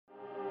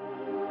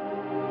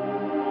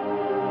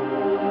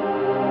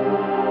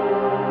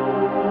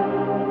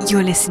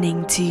You're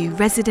listening to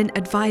Resident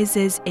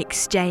Advisors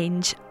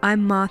Exchange.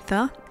 I'm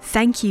Martha.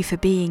 Thank you for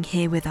being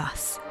here with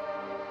us.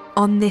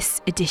 On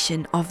this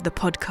edition of the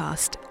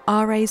podcast,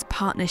 RA's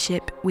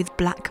partnership with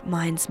Black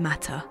Minds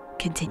Matter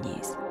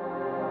continues.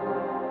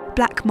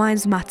 Black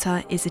Minds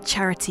Matter is a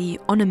charity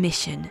on a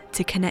mission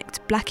to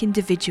connect Black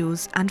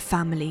individuals and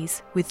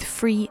families with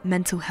free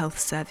mental health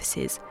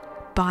services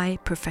by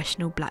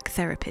professional Black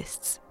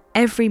therapists.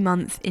 Every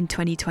month in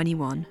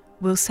 2021,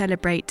 we'll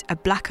celebrate a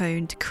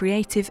Black-owned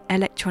creative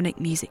electronic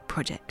music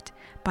project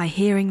by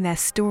hearing their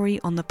story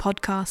on the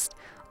podcast,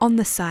 on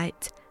the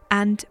site,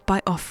 and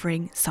by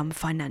offering some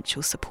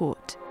financial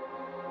support.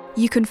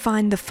 You can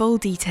find the full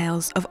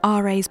details of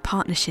RA's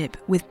partnership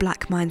with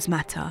Black Minds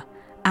Matter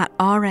at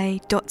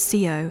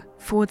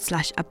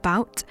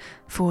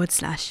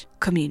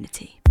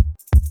ra.co/about/community.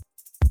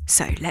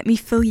 So let me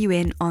fill you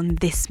in on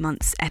this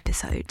month's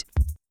episode.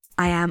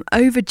 I am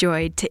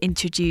overjoyed to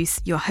introduce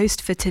your host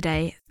for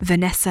today,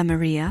 Vanessa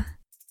Maria.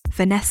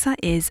 Vanessa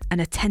is an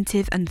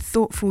attentive and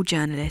thoughtful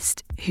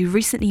journalist who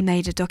recently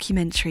made a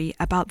documentary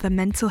about the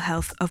mental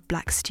health of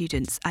Black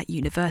students at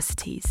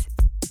universities.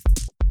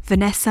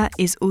 Vanessa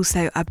is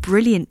also a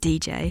brilliant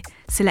DJ,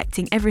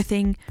 selecting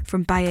everything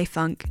from Baye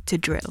Funk to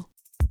drill.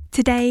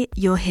 Today,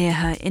 you'll hear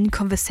her in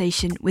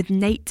conversation with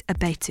Nate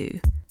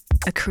Abetu,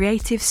 a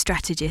creative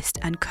strategist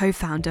and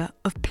co-founder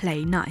of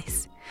Play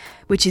Nice,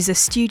 which is a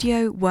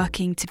studio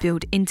working to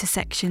build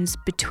intersections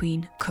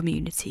between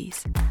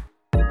communities.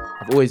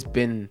 I've always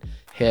been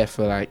here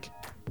for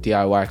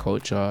DIY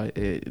culture.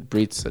 It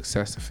breeds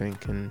success, I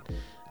think, and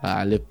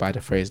I live by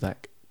the phrase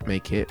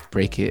make it,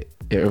 break it,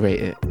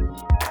 iterate it.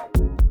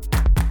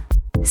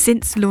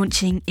 Since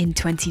launching in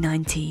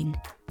 2019,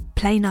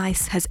 Play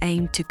Nice has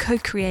aimed to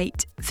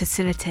co-create,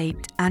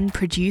 facilitate and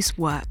produce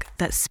work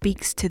that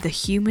speaks to the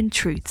human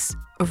truths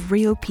of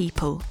real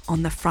people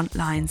on the front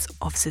lines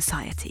of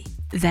society.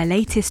 Their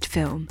latest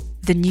film,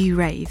 The New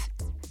Rave,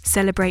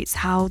 celebrates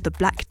how the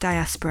Black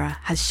diaspora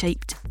has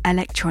shaped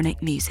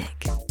electronic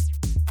music.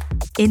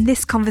 In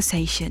this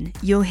conversation,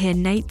 you'll hear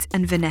Nate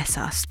and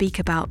Vanessa speak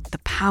about the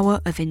power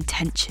of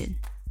intention,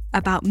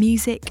 about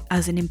music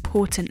as an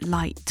important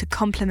light to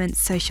complement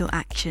social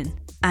action,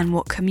 and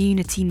what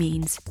community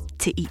means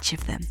to each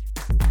of them.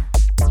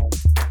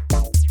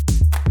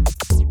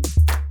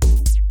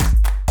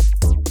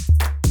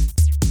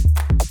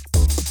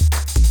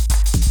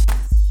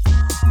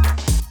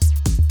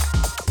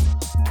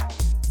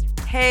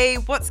 Hey,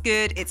 what's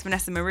good? It's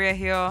Vanessa Maria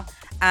here,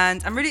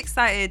 and I'm really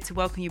excited to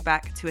welcome you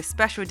back to a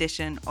special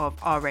edition of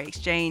RA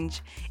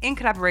Exchange in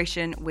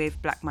collaboration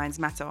with Black Minds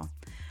Matter.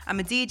 I'm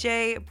a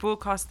DJ,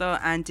 broadcaster,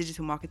 and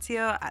digital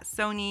marketeer at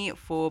Sony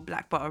for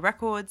Black Butter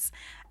Records.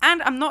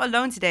 And I'm not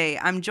alone today.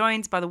 I'm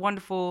joined by the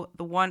wonderful,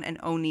 the one and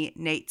only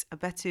Nate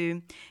Abetu,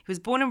 who was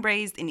born and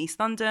raised in East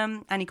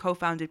London, and he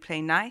co-founded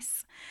Play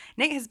Nice.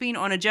 Nate has been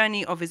on a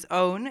journey of his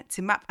own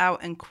to map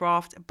out and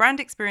craft brand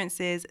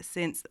experiences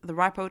since the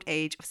ripe old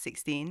age of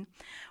 16,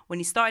 when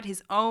he started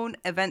his own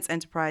events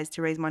enterprise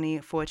to raise money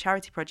for a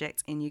charity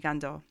project in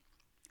Uganda.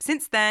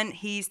 Since then,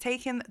 he's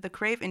taken the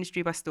creative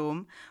industry by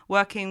storm,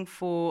 working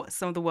for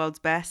some of the world's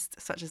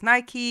best, such as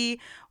Nike,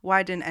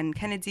 Wieden and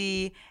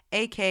Kennedy,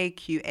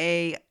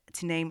 AKQA,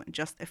 to name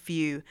just a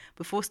few,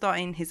 before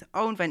starting his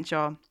own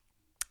venture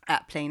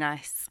at Play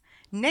Nice.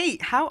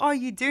 Nate, how are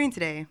you doing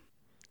today?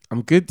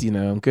 I'm good,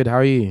 I'm good. How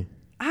are you?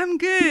 I'm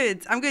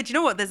good. You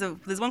know what?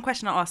 There's one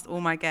question I asked all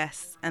my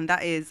guests, and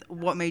that is,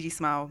 what made you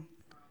smile?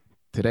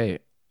 Today,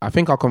 I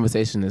think our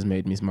conversation has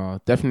made me smile.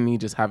 Definitely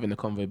just having a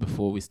convo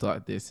before we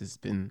started this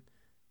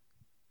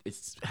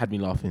it's had me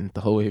laughing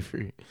the whole way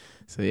through.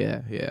 So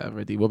yeah, I'm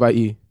ready. What about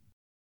you?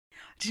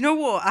 Do you know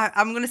what?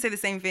 I'm going to say the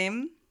same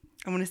thing.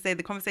 I'm going to say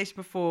the conversation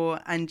before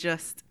and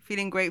just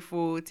feeling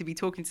grateful to be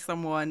talking to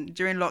someone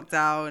during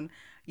lockdown.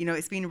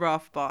 It's been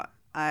rough, but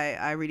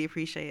I really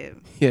appreciate it.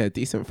 Yeah,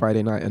 decent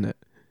Friday night, innit?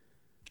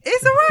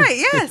 It's all right.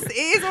 Yes, it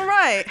is all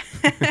right.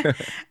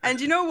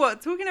 And you know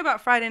what? Talking about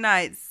Friday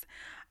nights,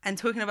 and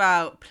talking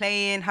about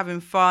playing, having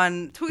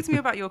fun. Talk to me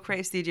about your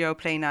creative studio,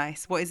 Play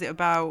Nice. What is it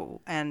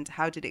about and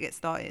how did it get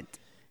started?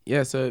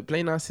 Yeah, so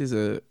Play Nice is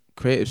a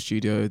creative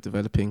studio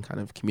developing kind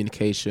of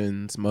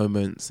communications,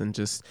 moments, and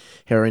just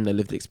hearing the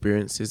lived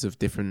experiences of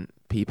different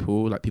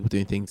people, like people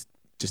doing things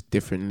just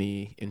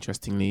differently,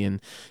 interestingly,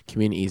 and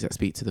communities that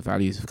speak to the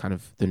values of kind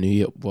of the New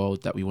York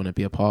world that we want to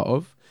be a part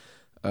of.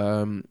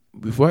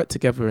 We've worked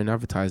together in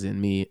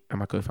advertising, me and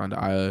my co-founder,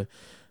 Io.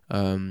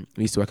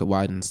 We used to work at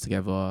Wieden's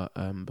together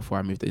before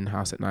I moved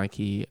in-house at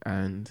Nike,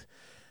 and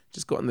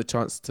just gotten the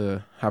chance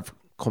to have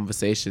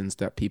conversations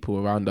that people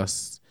around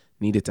us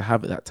needed to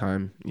have at that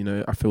time.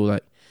 I feel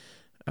like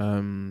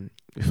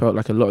it felt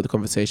like a lot of the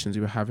conversations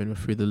we were having were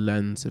through the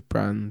lens of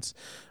brands,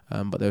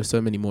 but there were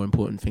so many more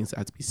important things that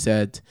had to be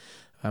said.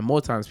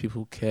 More times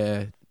people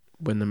care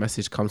when the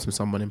message comes from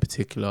someone in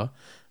particular.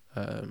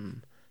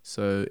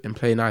 So in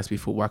Play Nice, we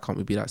thought, why can't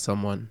we be like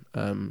someone?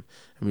 And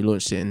we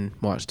launched it in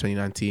March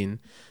 2019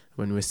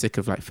 when we were sick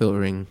of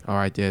filtering our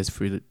ideas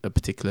through a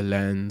particular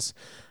lens,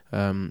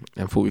 and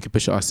thought we could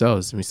push it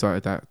ourselves. And we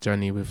started that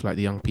journey with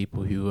the young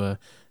people who were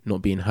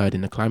not being heard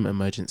in the climate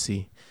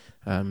emergency,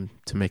 to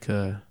make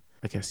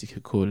I guess you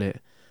could call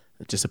it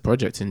just a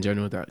project in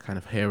general that kind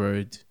of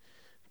heroed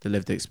the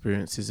lived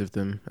experiences of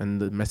them and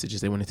the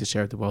messages they wanted to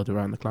share with the world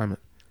around the climate.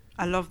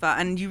 I love that.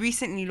 And you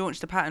recently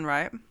launched a pattern,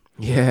 right?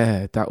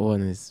 Yeah, that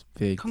one is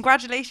big.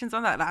 Congratulations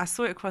on that. Like, I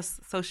saw it across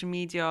social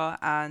media,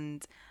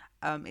 and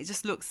it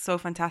just looks so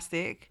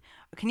fantastic.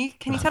 Can you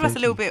tell us a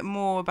little bit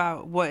more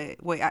about what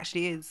it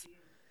actually is?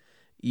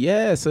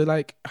 Yeah, so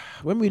like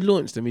when we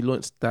launched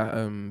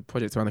that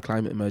project around the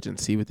climate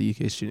emergency with the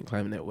UK Student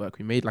Climate Network,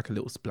 we made like a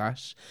little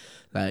splash.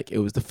 Like it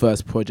was the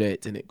first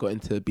project and it got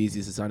into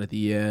Beazley's Design of the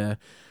Year.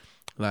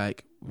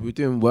 Like we were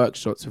doing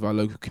workshops with our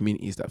local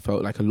communities that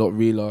felt like a lot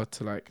realer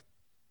to like,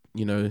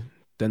 you know,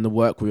 than the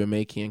work we were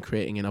making and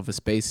creating in other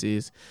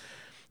spaces.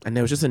 And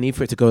there was just a need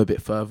for it to go a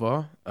bit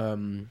further.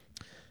 And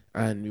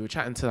we were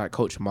chatting to like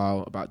Culture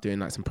Mile about doing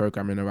like some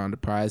programming around the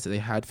prize that they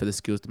had for the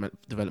skills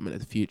development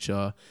of the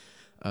future.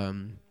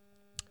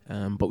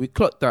 But we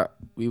clocked that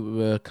we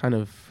were kind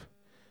of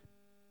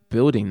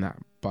building that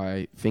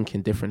by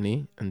thinking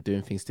differently and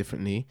doing things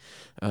differently.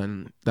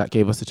 And that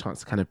gave us a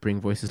chance to kind of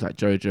bring voices like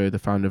Jojo, the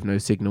founder of No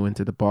Signal,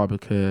 into the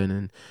Barbican,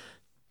 and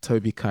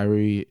Toby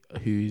Kyrie,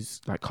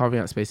 who's like carving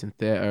out space in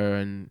theatre,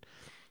 and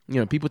you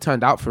know, people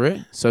turned out for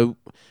it. So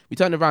we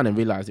turned around and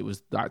realized it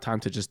was like time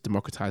to just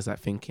democratize that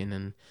thinking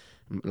and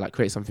like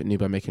create something new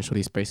by making sure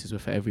these spaces were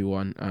for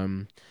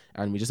everyone.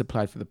 And we just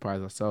applied for the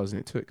prize ourselves, and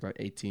it took like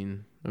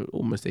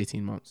almost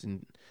 18 months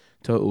in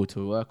total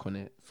to work on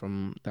it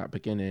from that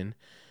beginning.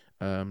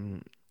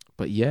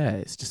 But yeah,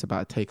 it's just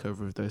about a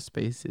takeover of those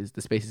spaces,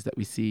 the spaces that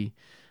we see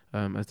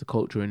as the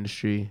cultural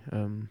industry.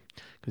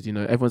 Because, you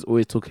know, everyone's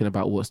always talking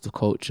about what's the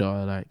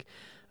culture, like,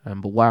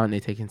 but why aren't they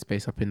taking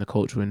space up in the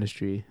cultural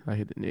industry?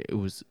 Like it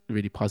was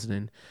really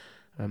puzzling.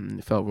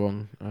 It felt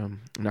wrong. And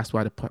that's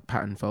why the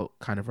pattern felt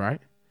kind of right.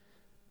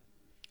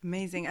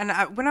 Amazing. And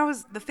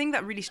the thing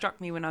that really struck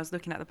me when I was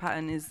looking at the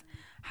pattern is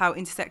how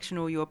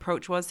intersectional your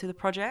approach was to the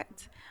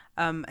project,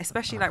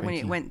 especially when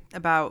it went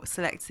about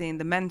selecting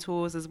the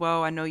mentors as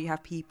well. I know you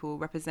have people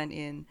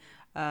representing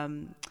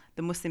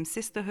the Muslim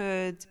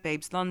Sisterhood,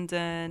 Babes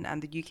London,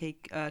 and the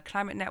UK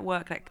Climate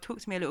Network. Like, talk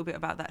to me a little bit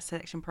about that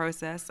selection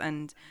process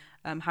and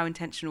how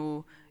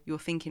intentional your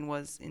thinking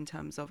was in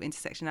terms of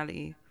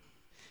intersectionality.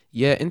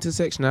 Yeah,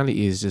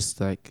 intersectionality is just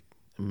like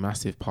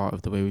massive part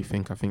of the way we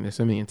think. I think there's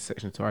so many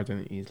intersections to our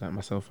identities. Like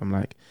myself, I'm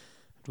a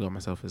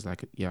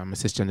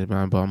cisgendered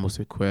man, but I'm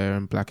also queer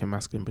and black and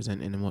masculine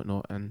presenting and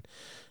whatnot. And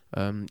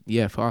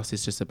for us,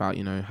 it's just about,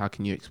 you know, how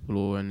can you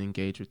explore and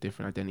engage with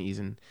different identities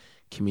and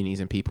communities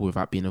and people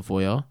without being a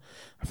voyeur.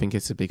 I think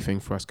it's a big thing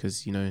for us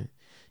because, you know,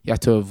 you have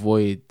to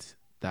avoid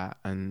that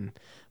and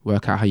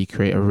work out how you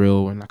create a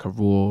real and like a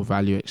raw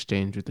value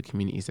exchange with the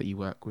communities that you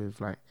work with.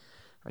 Like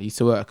I used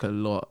to work a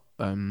lot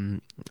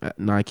at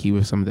Nike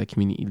with some of their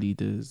community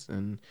leaders,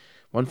 and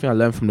one thing I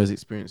learned from those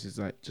experiences,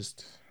 like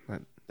just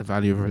like the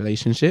value of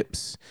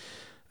relationships.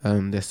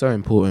 They're so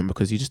important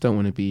because you just don't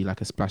want to be like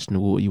a splash in the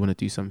water. You want to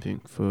do something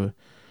for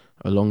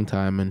a long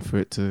time and for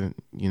it to,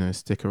 you know,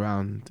 stick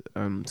around.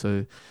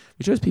 So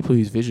we chose people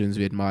whose visions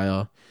we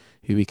admire,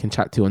 who we can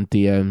chat to on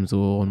DMs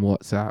or on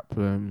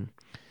WhatsApp,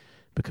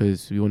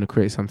 because we want to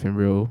create something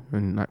real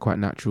and like quite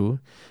natural.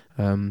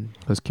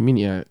 Because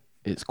community at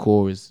its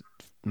core is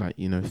like,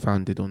 you know,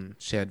 founded on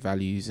shared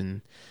values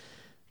and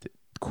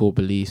core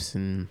beliefs,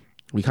 and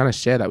we kind of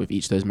share that with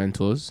each of those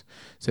mentors.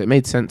 So it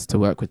made sense to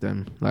work with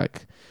them.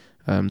 Like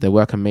their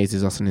work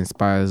amazes us and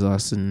inspires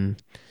us, and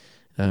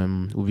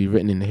will be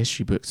written in the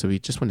history book. So we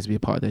just wanted to be a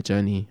part of their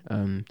journey,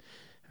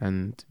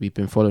 and we've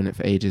been following it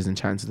for ages and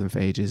chatting to them for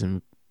ages,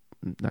 and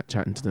like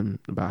chatting to them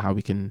about how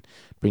we can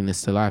bring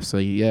this to life. So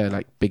yeah,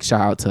 like big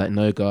shout out to like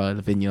Noga,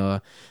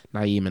 Lavinia,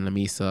 Naeem and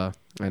Lamisa,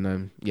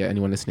 and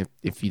anyone listening,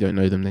 if you don't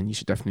know them, then you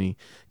should definitely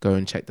go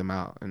and check them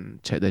out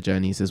and check their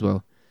journeys as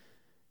well.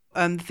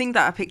 The thing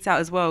that I picked out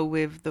as well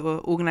with the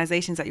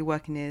organizations that you're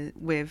working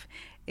with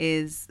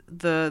is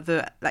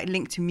the like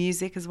link to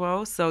music as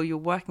well. So you're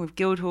working with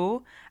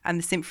Guildhall and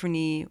the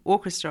Symphony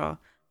Orchestra.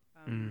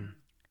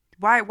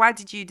 Why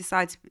did you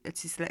decide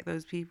to select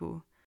those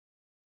people?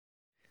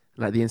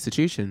 Like the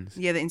institutions?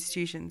 Yeah, the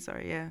institutions,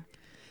 sorry, yeah.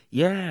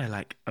 Yeah,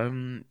 like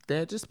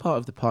they're just part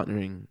of the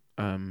partnering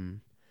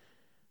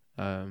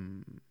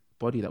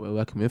body that we're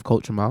working with,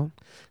 Culture Mile.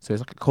 So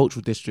it's like a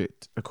cultural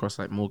district across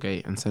like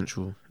Moorgate and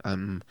Central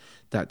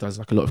that does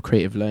like a lot of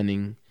creative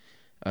learning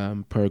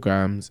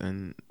programs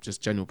and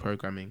just general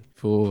programming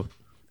for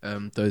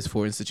those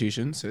four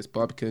institutions. So it's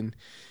Barbican,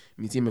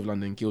 Museum of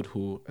London,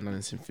 Guildhall and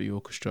London Symphony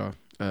Orchestra.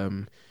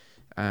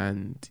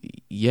 And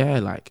yeah,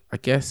 like I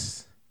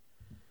guess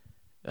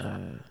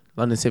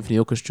London Symphony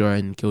Orchestra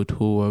and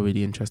Guildhall are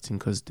really interesting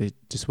because they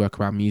just work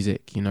around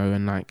music, you know,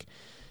 and like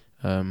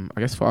I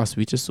guess for us,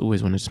 we just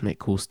always want to just make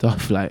cool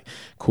stuff, like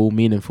cool,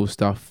 meaningful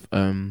stuff.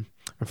 And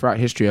throughout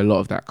history, a lot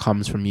of that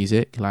comes from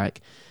music,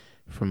 like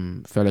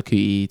from Fela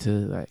Kuti to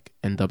like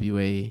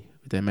NWA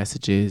with their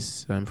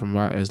messages, from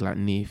writers like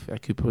Neef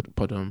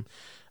Ekupodum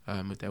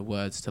with their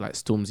words, to like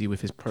Stormzy with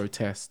his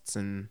protests,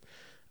 and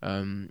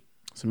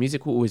So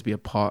music will always be a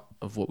part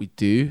of what we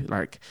do,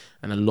 like,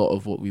 and a lot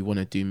of what we want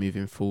to do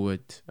moving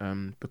forward,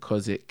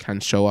 because it can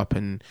show up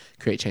and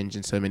create change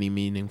in so many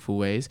meaningful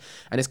ways.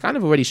 And it's kind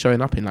of already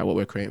showing up in like what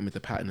we're creating with the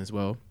pattern as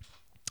well.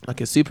 Like,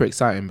 it's super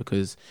exciting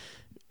because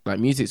like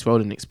music's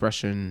role in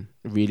expression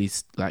really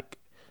like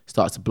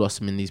starts to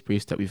blossom in these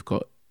briefs that we've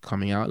got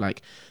coming out.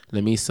 Like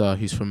Lamisa,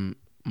 who's from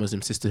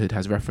Muslim Sisterhood,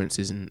 has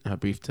references in her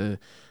brief to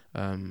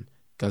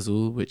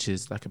ghazal, which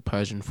is like a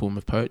Persian form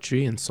of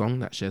poetry and song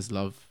that shares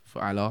love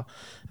for Allah.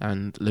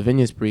 And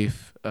Lavinia's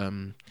brief,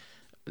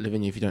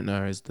 Lavinia, if you don't know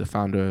her, is the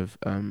founder of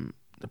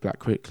the Black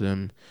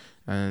Curriculum,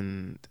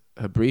 and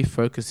her brief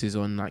focuses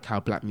on like how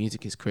Black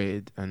music is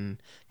created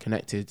and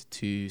connected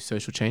to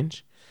social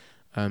change.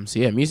 So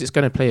yeah, music's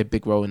going to play a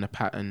big role in the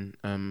pattern,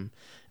 and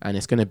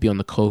it's going to be on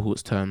the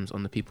cohort's terms,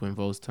 on the people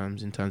involved's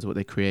terms, in terms of what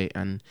they create,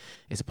 and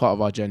it's a part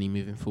of our journey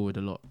moving forward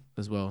a lot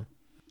as well.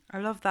 I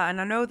love that, and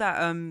I know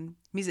that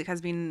music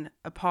has been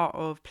a part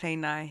of Play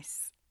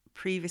Nice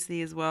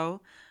previously as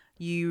well.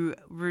 You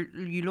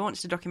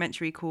launched a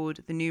documentary called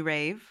The New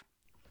Rave,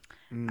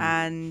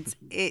 and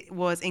it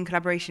was in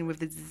collaboration with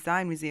the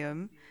Design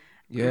Museum.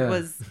 Yeah,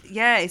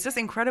 it's just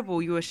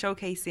incredible. You were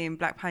showcasing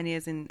Black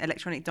pioneers in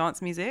electronic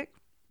dance music.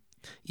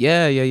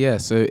 Yeah.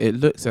 So it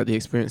looks at the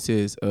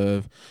experiences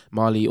of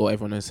Marley, or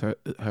everyone knows her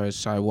as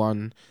Shy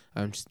One,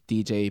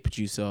 DJ,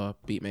 producer,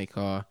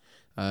 beatmaker,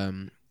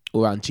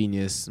 all-round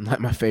genius, like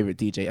my favorite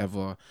DJ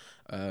ever.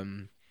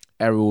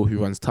 Errol, who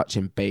runs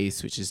Touching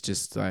Bass, which is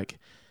just like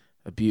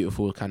a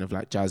beautiful kind of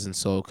like jazz and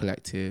soul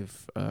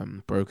collective,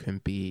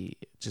 broken beat,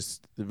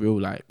 just the real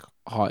like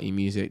hearty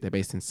music. They're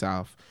based in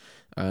South.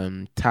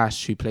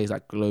 Tash, who plays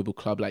like global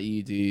club like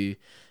you do.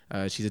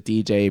 She's a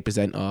DJ,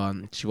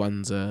 presenter. She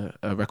runs a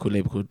record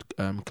label called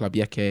Club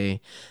Yeke.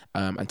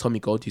 And Tommy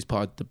Gold, who's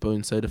part of the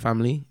Bone Soda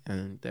family,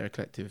 and they're a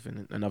collective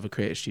and another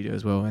creative studio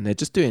as well. And they're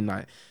just doing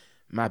like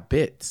mad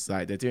bits.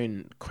 Like, they're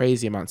doing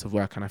crazy amounts of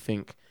work. And I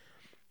think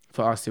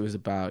for us, it was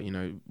about, you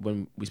know,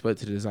 when we spoke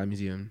to the Design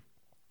Museum,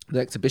 the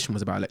exhibition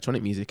was about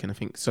electronic music, and I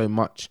think so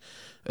much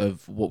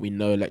of what we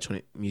know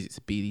electronic music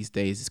to be these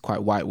days is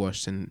quite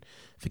whitewashed and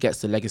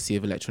forgets the legacy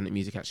of electronic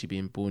music actually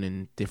being born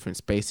in different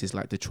spaces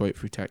like Detroit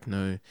through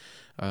techno,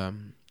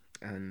 and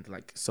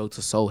like Soul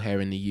to Soul here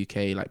in the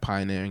UK, like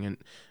pioneering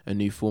a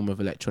new form of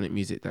electronic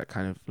music that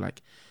kind of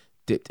like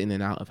dipped in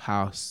and out of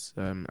house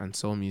and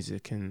soul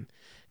music, and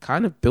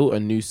kind of built a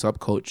new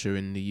subculture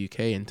in the UK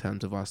in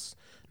terms of us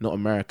not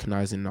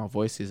Americanizing our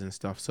voices and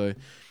stuff. So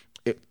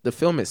the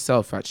film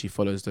itself actually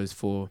follows those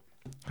four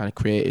kind of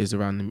creators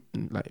around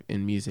like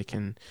in music,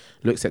 and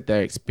looks at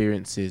their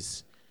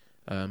experiences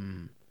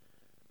through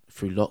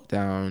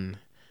lockdown,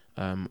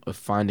 of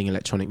finding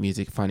electronic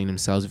music, finding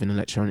themselves within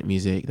electronic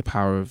music, the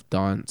power of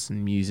dance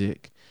and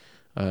music,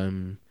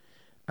 and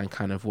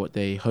kind of what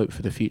they hope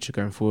for the future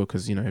going forward,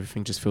 because, you know,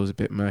 everything just feels a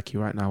bit murky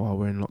right now while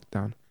we're in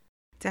lockdown.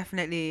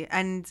 Definitely.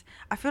 And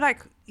I feel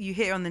like you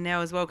hit it on the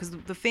nail as well, because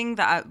the thing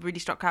that really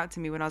struck out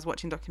to me when I was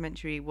watching the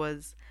documentary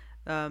was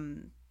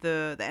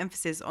the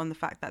emphasis on the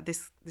fact that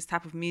this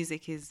type of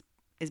music is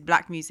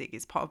Black music,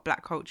 it's part of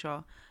Black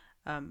culture,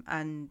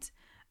 and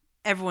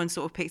everyone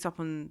sort of picked up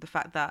on the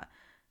fact that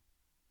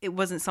it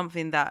wasn't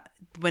something that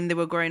when they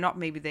were growing up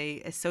maybe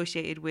they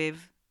associated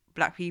with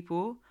Black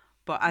people,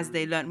 but as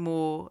they learned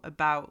more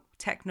about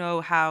techno,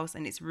 house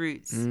and its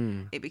roots,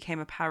 it became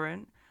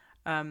apparent.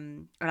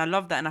 And I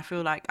love that, and I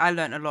feel like I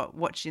learned a lot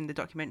watching the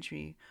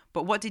documentary.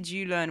 But what did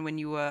you learn when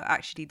you were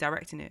actually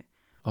directing it?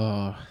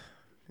 Oh,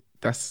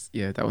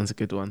 that one's a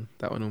good one.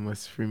 That one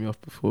almost threw me off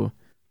before,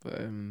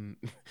 but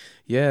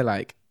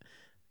I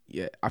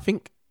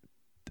think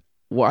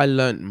what I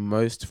learned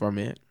most from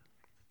it,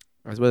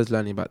 as well as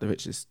learning about the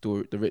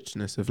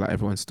richness of like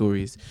everyone's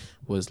stories,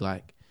 was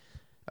like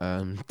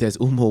there's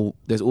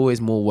always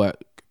more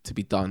work to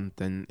be done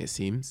than it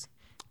seems.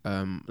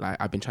 Like,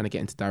 I've been trying to get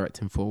into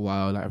directing for a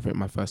while. Like, I've written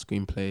my first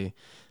screenplay,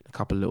 a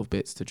couple of little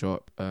bits to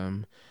drop,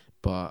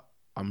 but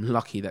I'm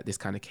lucky that this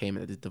kind of came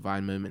at the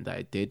divine moment that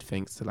it did,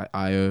 thanks to like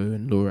Io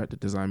and Laura at the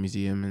Design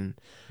Museum and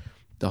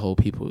the whole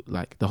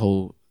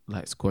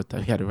squad that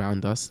we had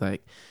around us.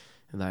 Like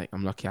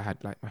I'm lucky I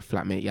had like my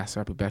flatmate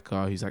Yasser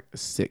Abubakar, who's like a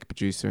sick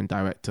producer and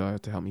director,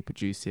 to help me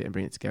produce it and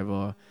bring it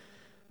together.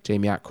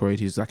 Jamie Ackroyd,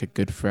 who's like a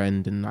good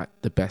friend and like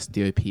the best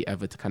DOP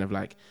ever, to kind of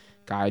like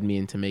guide me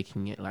into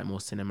making it like more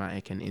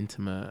cinematic and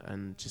intimate.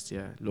 And just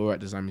Laura at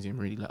Design Museum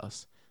really let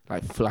us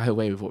like fly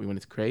away with what we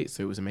wanted to create,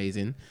 so it was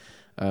amazing.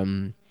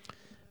 But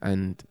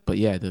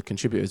the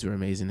contributors were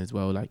amazing as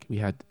well. Like, we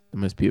had the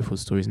most beautiful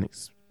stories and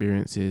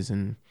experiences,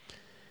 and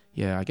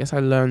I guess I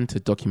learned to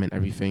document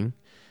everything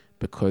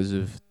because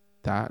of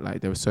that. Like,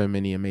 there were so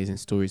many amazing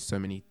stories, so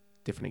many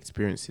different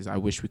experiences. I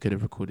wish we could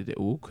have recorded it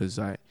all, because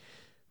like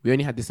we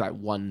only had this like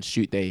one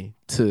shoot day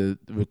to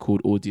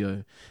record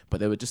audio, but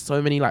there were just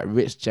so many like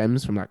rich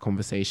gems from like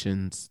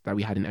conversations that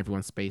we had in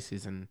everyone's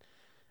spaces and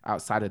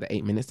outside of the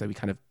 8 minutes that we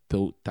kind of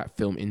built that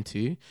film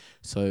into.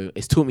 So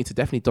it's taught me to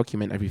definitely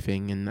document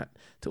everything, and that,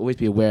 to always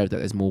be aware that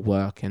there's more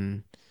work,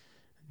 and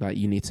like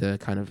you need to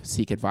kind of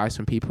seek advice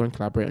from people and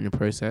collaborate on your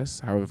process,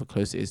 however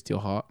close it is to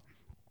your heart.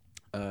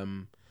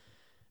 And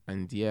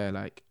yeah,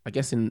 like I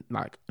guess in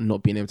like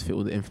not being able to fit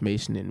all the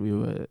information in, we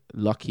were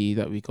lucky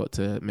that we got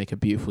to make a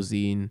beautiful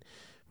zine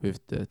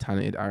with the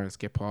talented Aaron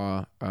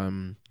Skipper.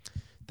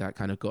 That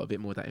kind of got a bit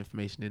more of that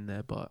information in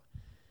there. But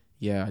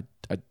yeah,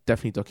 I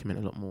definitely document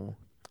a lot more.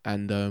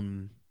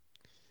 And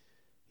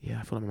yeah,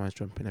 I feel like my mind's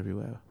jumping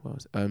everywhere. What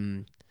else?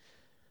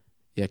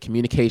 Yeah,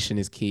 communication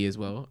is key as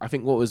well. I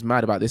think what was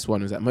mad about this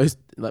one was that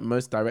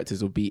most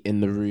directors will be in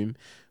the room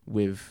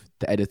with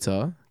the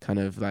editor, kind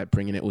of like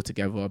bringing it all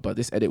together. But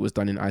this edit was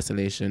done in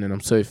isolation, and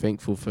I'm so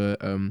thankful for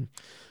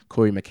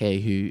Corey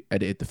McKay, who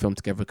edited the film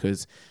together,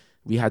 because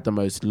we had the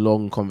most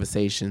long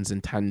conversations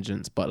and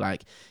tangents, but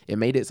like it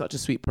made it such a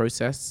sweet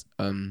process.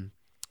 And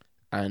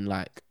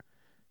like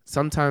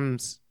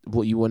sometimes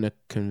what you want to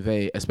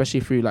convey, especially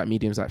through like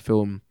mediums like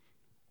film,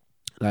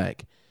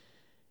 like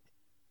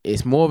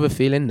it's more of a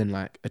feeling than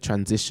like a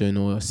transition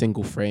or a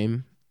single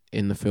frame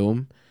in the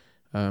film.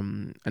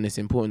 And it's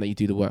important that you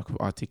do the work of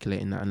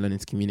articulating that and learning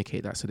to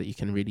communicate that so that you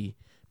can really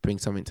bring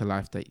something to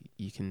life that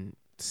you can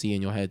see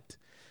in your head.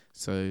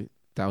 So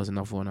that was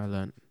another one I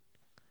learned,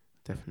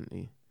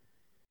 definitely.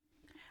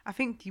 I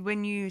think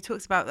when you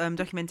talked about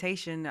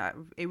documentation,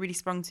 it really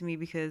sprung to me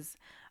because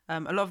a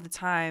lot of the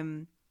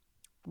time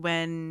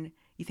when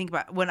I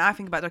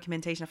think about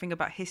documentation, I think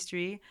about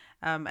history,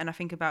 and I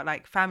think about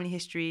like family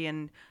history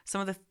and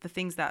some of the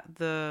things that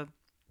the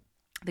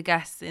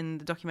guests in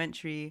the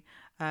documentary,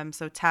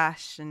 so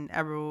Tash and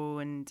Errol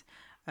and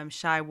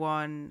Shy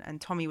One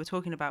and Tommy were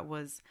talking about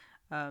was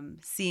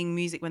seeing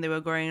music when they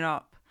were growing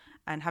up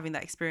and having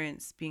that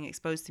experience, being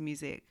exposed to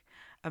music.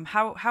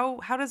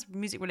 How does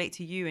music relate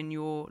to you and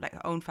your like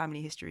own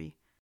family history?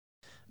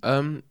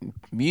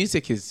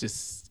 Music is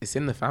just, it's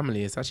in the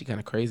family. It's actually kind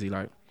of crazy.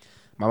 Like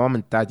my mum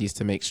and dad used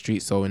to make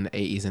street soul in the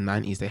 80s and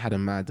 90s. They had a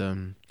mad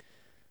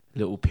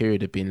little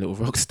period of being little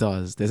rock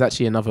stars. There's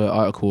actually another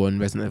article on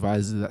Resident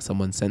Advisors that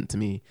someone sent to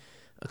me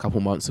a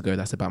couple months ago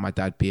that's about my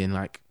dad being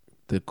like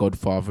the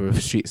godfather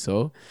of street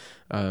soul.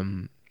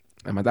 And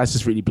my dad's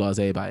just really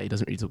blasé about it. He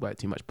doesn't really talk about it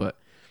too much. But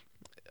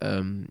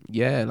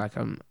yeah, like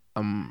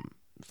I'm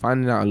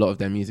finding out a lot of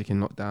their music in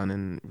lockdown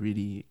and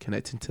really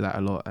connecting to that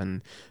a lot.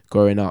 And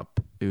growing up,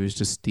 it was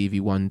just Stevie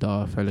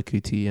Wonder, Fela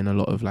Kuti, and a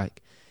lot of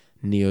like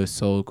neo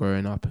soul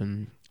growing up,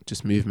 and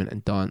just movement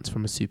and dance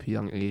from a super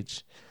young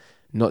age.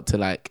 Not to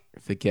like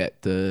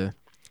forget the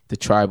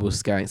tribal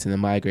skanks and the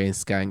migraine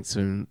skanks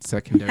from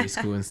secondary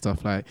school and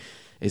stuff. Like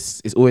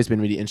it's always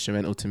been really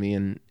instrumental to me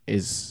and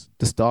is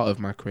the start of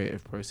my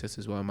creative process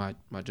as well,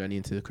 my journey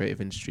into the creative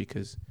industry.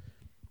 Because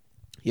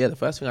yeah, the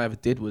first thing I ever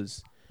did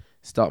was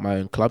start my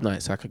own club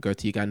night so I could go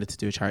to Uganda to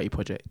do a charity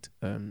project.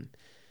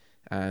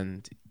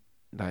 And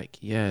like,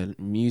 yeah,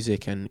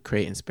 music and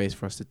creating space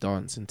for us to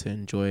dance and to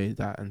enjoy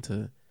that and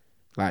to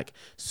like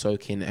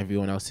soak in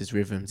everyone else's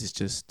rhythms is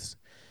just,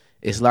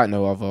 it's like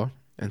no other.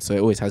 And so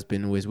it always has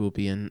been, always will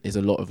be, and is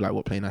a lot of like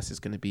what Play Nice is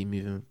going to be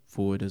moving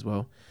forward as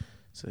well.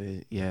 So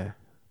yeah,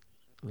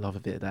 love a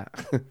bit of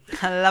that.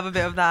 I love a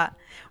bit of that.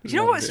 But you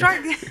know what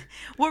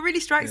what really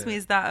strikes me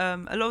is that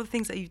a lot of the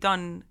things that you've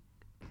done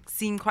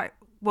seem quite,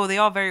 well, they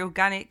are very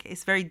organic.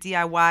 It's very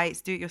DIY.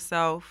 It's do it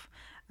yourself.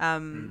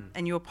 And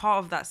you're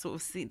part of that sort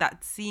of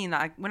that scene.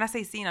 Like, when I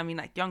say scene, I mean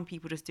like young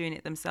people just doing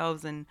it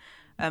themselves. And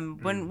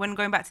when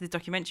going back to the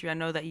documentary, I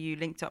know that you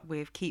linked up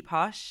with Keep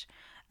Hush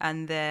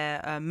and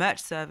their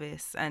merch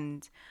service.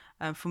 And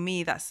for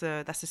me, that's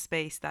a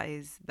space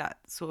that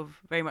sort of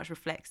very much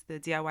reflects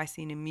the DIY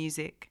scene in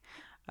music.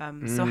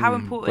 So how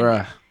important?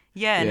 Bruh.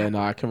 Yeah, no,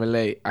 I can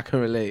relate.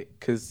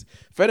 Because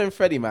Fred and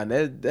Freddie, man,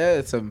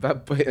 they're some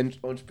bad boy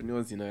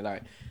entrepreneurs, you know.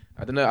 Like,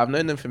 I don't know, I've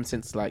known them from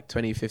since like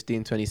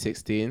 2015,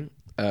 2016.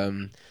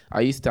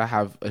 I used to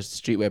have a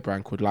streetwear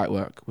brand called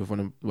Lightwork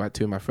with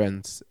two of my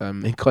friends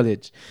in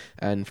college,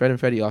 and Fred and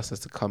Freddie asked us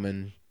to come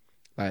and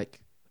like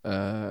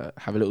have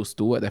a little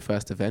stall at their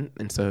first event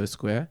in Soho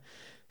Square.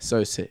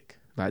 So sick.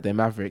 Like, they're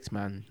mavericks,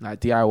 man. Like,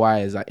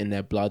 DIY is like in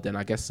their blood, and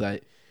I guess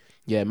like,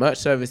 yeah, merch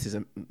service is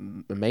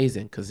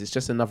amazing because it's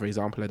just another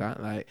example of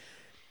that. Like,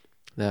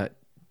 that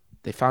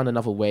they found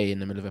another way in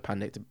the middle of a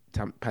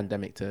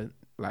pandemic to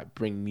like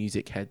bring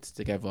music heads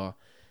together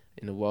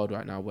in a world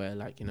right now where,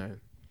 like, you know,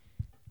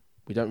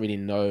 we don't really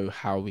know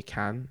how we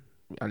can,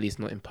 at least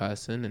not in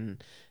person.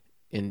 And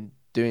in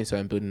doing so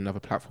and building another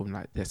platform,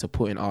 like, they're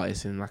supporting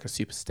artists in like a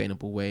super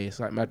sustainable way. It's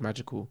like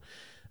magical.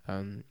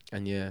 And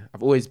yeah,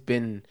 I've always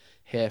been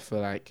here for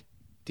like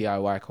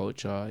DIY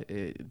culture.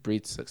 It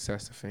breeds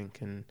success, I think,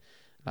 and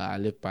I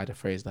live by the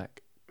phrase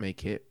like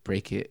make it,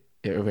 break it,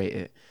 iterate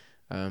it.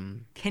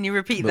 Can you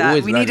repeat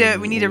that? We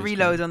need a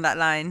reload on that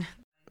line.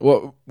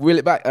 What, reel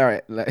it back? All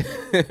right. Like,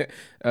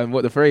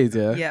 what the phrase?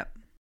 Yeah. Yeah.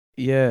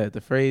 Yeah.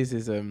 The phrase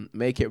is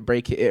make it,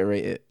 break it,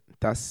 iterate it.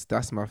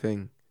 That's my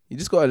thing. You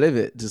just gotta live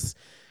it. Just,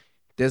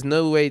 there's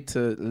no way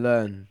to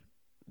learn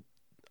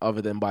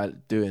other than by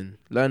doing.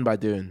 Learn by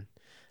doing.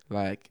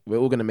 Like, we're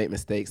all gonna make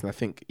mistakes, and I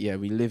think, yeah,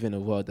 we live in a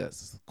world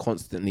that's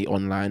constantly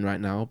online right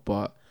now,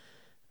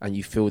 and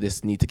you feel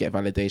this need to get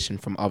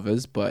validation from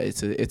others, but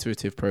it's an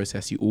iterative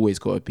process. You always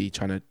got to be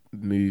trying to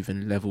move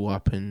and level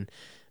up and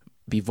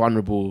be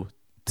vulnerable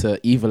to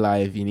evil eye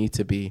if you need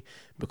to be,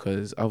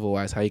 because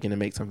otherwise, how are you going to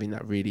make something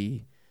that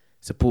really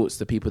supports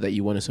the people that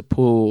you want to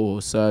support,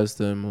 or serves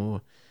them,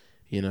 or,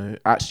 you know,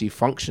 actually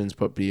functions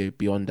properly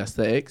beyond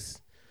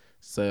aesthetics?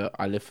 So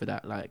I live for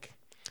that, like,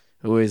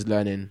 always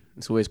learning.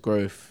 It's always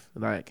growth,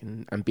 like,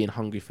 and being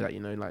hungry for that, you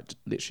know, like,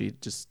 literally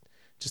just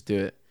do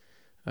it.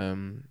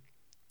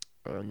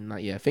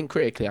 Like, yeah, think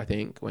critically, I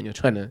think, when you're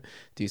trying to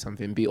do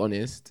something. Be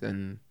honest,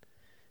 and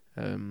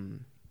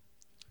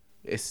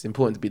it's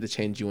important to be the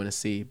change you want to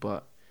see.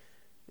 But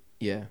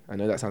yeah, I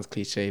know that sounds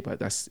cliche,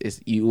 but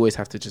you always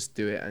have to just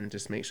do it, and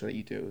just make sure that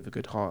you do it with a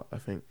good heart, I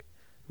think,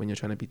 when you're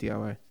trying to be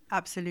DIY.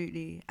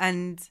 Absolutely.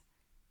 And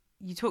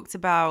you talked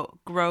about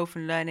growth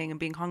and learning and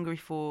being hungry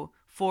for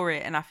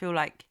it, and I feel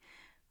like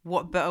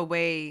what better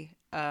way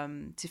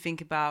to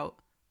think about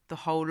the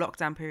whole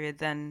lockdown period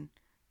than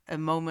a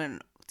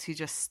moment to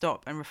just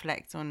stop and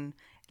reflect on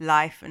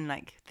life, and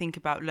like think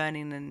about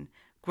learning and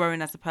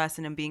growing as a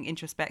person and being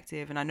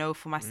introspective. And I know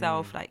for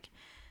myself, like,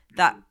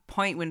 that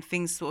point when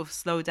things sort of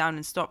slowed down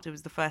and stopped, it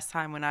was the first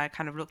time when I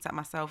kind of looked at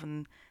myself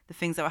and the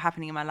things that were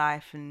happening in my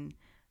life, and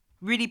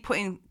really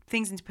putting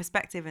things into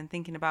perspective and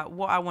thinking about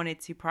what I wanted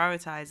to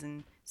prioritize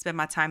and spend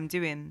my time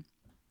doing.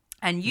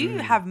 And you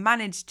have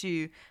managed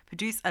to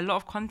produce a lot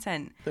of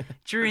content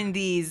during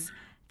these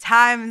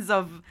times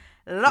of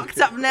locked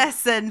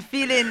upness and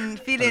feeling,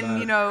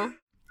 you know,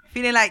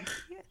 feeling like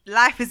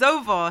life is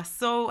over.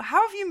 So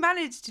how have you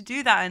managed to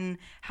do that? And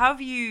how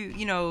have you,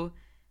 you know,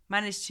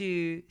 managed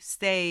to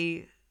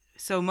stay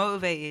so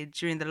motivated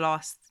during the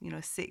last, you know,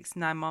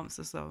 6-9 months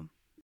or so?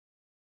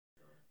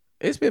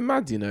 It's been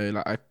mad, you know,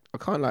 like, I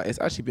can't lie, it's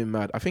actually been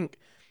mad. I think,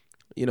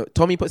 you know,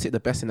 Tommy puts it the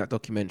best in that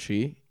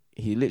documentary.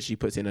 He literally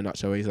puts it in a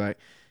nutshell where he's like,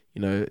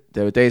 you know,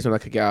 there were days when I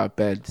could get out of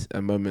bed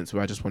and moments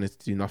where I just wanted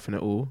to do nothing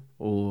at all.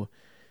 Or,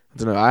 I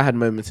don't know, I had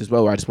moments as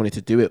well where I just wanted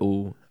to do it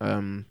all.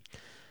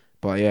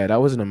 But yeah,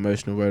 that was an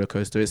emotional roller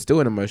coaster. It's still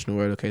an emotional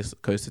roller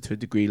coaster to a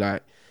degree.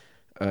 Like,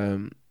 I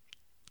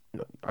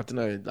don't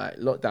know, like,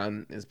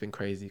 lockdown has been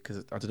crazy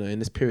because, I don't know, in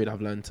this period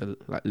I've learned to,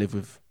 like, live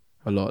with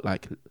a lot,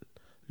 like,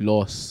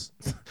 loss,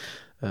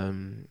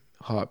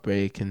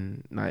 heartbreak,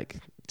 and, like,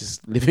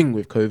 just living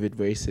with COVID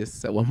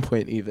racists at one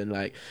point even,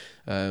 like,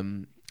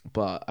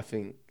 but I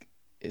think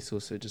it's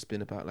also just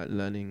been about, like,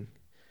 learning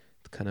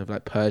to kind of,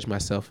 like, purge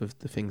myself of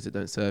the things that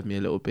don't serve me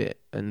a little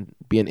bit, and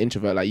be an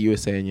introvert, like you were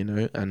saying, you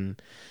know,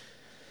 and,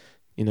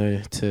 you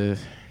know, to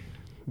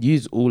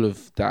use all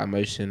of that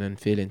emotion and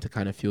feeling to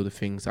kind of feel the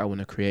things I want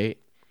to create.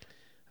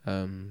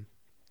 I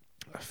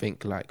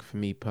think, like, for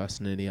me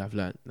personally, I've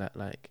learned that,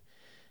 like,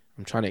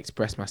 I'm trying to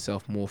express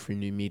myself more through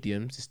new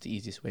mediums. It's the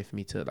easiest way for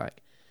me to,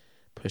 like,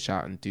 push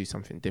out and do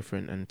something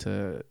different, and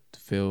to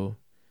feel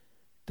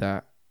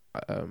that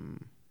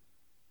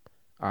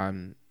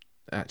I'm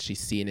actually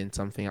seeing in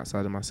something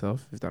outside of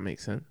myself, if that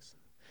makes sense.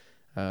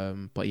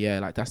 But yeah,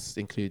 like, that's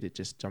included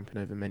just jumping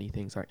over many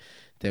things. Like,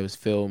 there was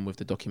film with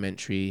the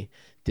documentary,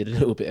 did a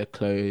little bit of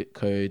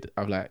code.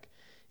 I've, like,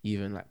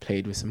 even, like,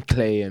 played with some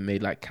clay and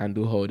made, like,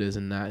 candle holders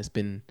and that. It's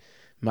been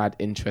mad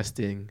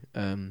interesting.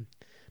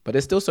 But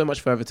there's still so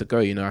much further to go,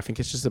 you know. I think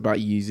it's just about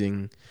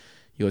using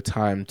your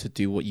time to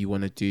do what you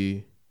want to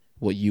do,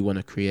 what you want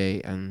to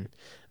create, and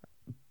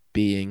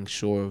being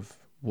sure of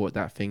what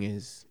that thing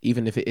is,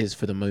 even if it is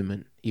for the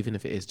moment, even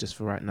if it is just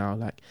for right now.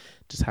 Like,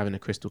 just having a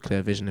crystal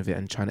clear vision of it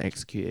and trying to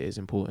execute it is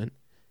important.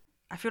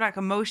 I feel like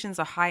emotions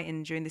are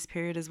heightened during this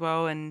period as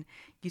well. And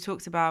you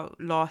talked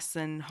about loss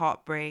and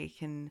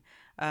heartbreak, and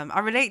I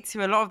relate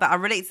to a lot of that. I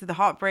relate to the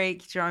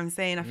heartbreak. Do you know what I'm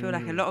saying? I feel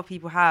like a lot of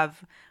people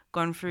have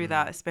gone through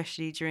that,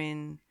 especially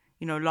during,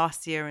 you know,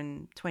 last year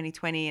and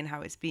 2020 and how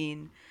it's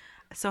been.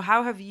 So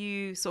how have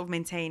you sort of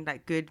maintained,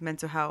 like, good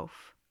mental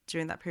health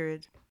during that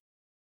period?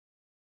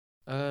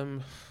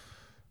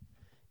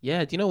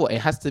 Yeah, do you know what?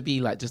 It has to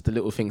be, like, just the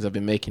little things I've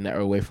been making that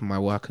are away from my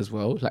work as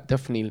well. Like,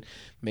 definitely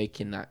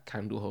making that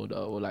candle holder,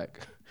 or, like,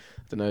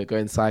 I don't know,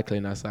 going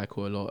cycling. I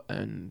cycle a lot,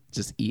 and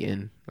just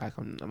eating. Like,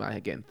 I'm out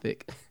here getting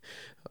thick.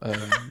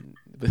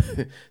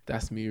 But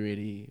that's me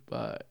really.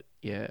 But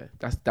yeah,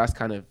 that's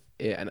kind of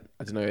it. And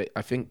I don't know,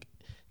 I think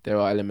there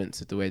are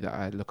elements of the way that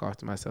I look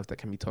after myself that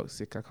can be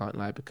toxic. I can't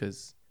lie,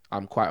 because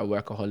I'm quite a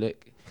workaholic.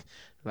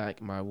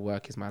 Like, my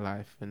work is my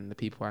life, and the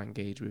people I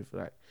engage with,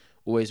 like,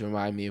 always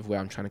remind me of where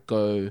I'm trying to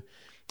go,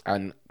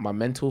 and my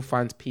mental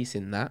finds peace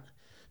in that.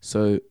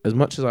 So as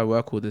much as I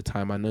work all the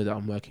time, I know that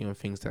I'm working on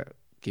things that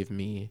give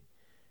me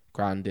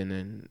grounding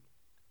and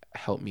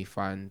help me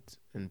find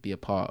and be a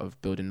part of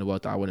building the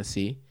world that I want to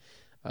see.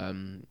 I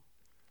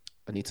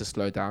need to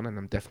slow down, and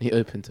I'm definitely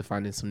open to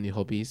finding some new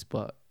hobbies,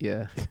 but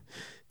yeah,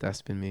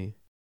 that's been me.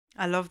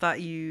 I love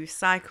that you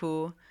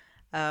cycle.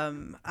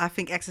 I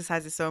think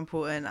exercise is so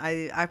important.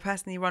 I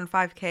personally run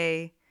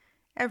 5K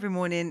every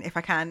morning if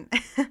I can.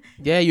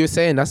 Yeah, you were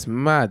saying that's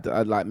mad.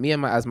 Like, me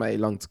and my asthmatic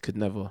lungs could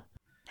never.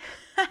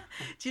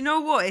 Do you know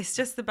what? It's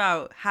just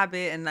about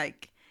habit and,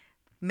 like,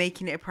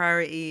 making it a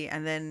priority,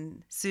 and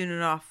then soon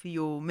enough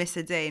you'll miss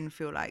a day and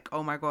feel like,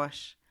 oh my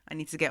gosh, I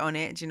need to get on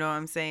it. Do you know what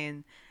I'm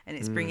saying? And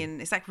it's bringing,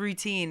 it's like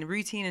routine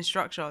and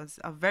structures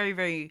are very,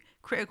 very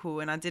critical,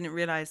 and I didn't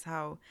realize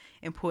how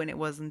important it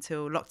was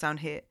until lockdown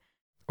hit.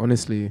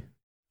 Honestly.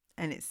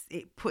 And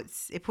it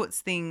puts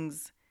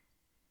things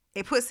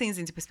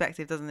into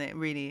perspective, doesn't it?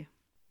 Really.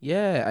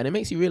 Yeah, and it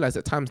makes you realize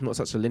that time's not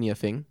such a linear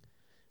thing.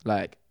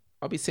 Like,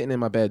 I'll be sitting in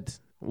my bed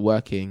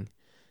working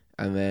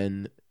and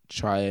then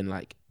try and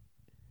like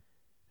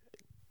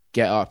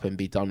get up and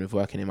be done with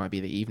work, and it might be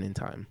the evening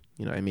time,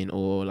 you know what I mean?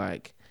 Or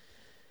like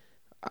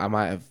I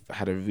might have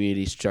had a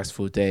really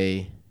stressful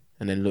day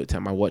and then looked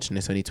at my watch and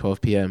it's only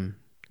 12 p.m.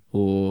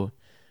 Or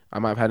I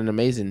might have had an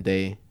amazing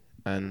day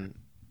and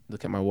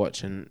look at my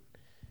watch and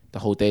the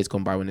whole day's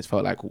gone by when it's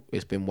felt like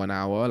it's been 1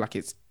 hour. Like,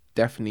 it's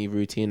definitely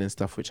routine and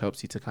stuff which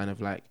helps you to kind of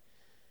like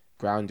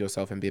ground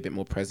yourself and be a bit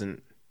more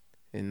present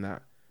in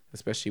that,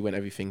 especially when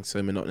everything's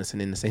so monotonous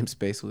and in the same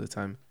space all the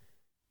time.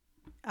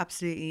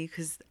 Absolutely,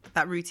 because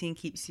that routine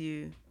keeps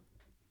you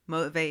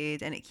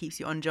motivated and it keeps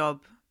you on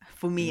job.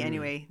 For me,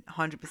 anyway,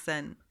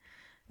 100%.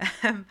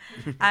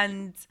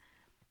 And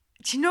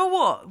do you know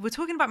what? We're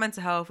talking about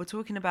mental health. We're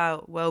talking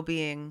about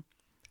well-being.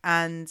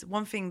 And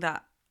one thing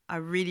that I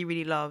really,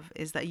 really love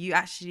is that you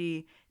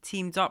actually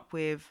teamed up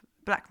with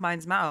Black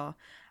Minds Matter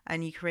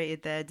and you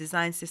created their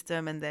design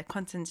system and their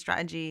content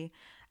strategy.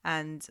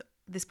 And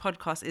this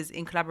podcast is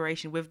in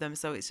collaboration with them.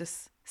 So it's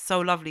just so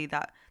lovely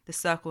that the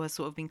circle has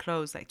sort of been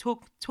closed. Like,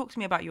 talk to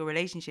me about your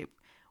relationship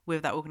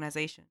with that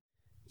organization.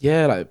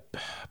 Yeah, like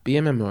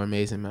BMM are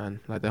amazing,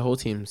 man. Like, the whole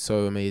team's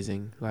so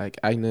amazing. Like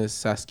Agnes,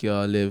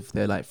 Saskia, Liv,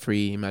 they're like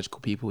 3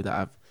 magical people that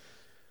I've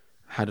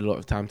had a lot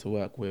of time to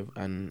work with,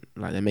 and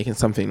like they're making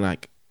something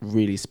like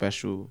really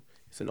special.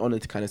 It's an honor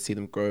to kind of see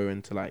them grow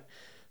and to like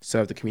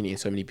serve the community in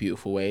so many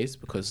beautiful ways,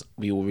 because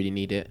we all really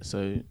need it.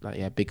 So like,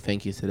 yeah, big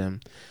thank you to them.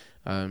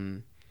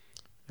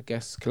 I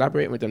guess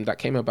collaborating with them, that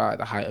came about at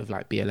the height of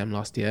like BLM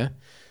last year.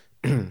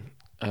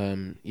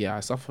 Yeah,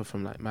 I suffer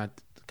from like mad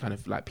kind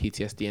of like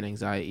PTSD and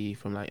anxiety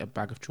from like a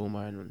bag of trauma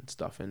and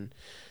stuff, and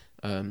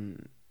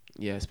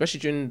yeah, especially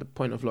during the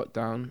point of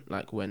lockdown,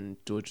 like when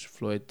George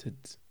Floyd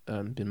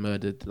had been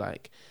murdered.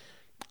 Like,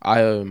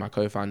 Io, my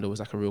co-founder, was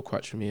like a real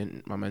crutch for me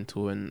and my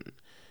mentor. And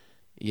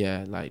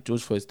yeah, like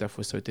George Floyd's death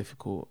was so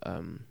difficult.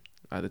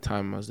 At the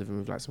time I was living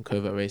with like some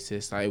covert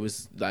racists. Like, it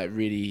was like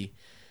really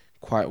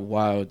quite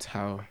wild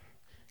how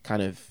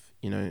kind of,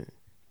 you know,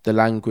 the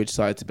language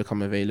started to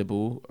become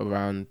available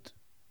around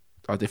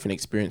our different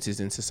experiences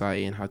in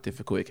society and how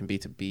difficult it can be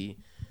to be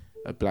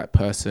a black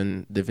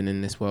person living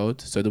in this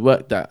world. So the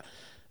work that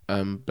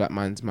Black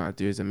Minds Matter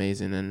do is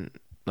amazing. And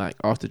like,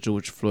 after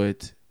George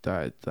Floyd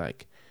died,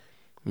 like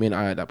me and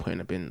I at that point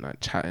had been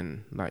like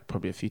chatting like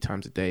probably a few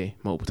times a day,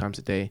 multiple times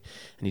a day,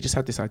 and he just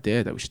had this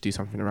idea that we should do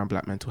something around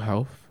black mental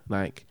health.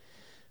 Like,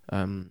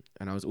 and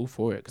I was all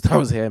for it because I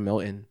was here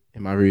melting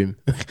in my room.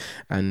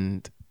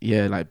 And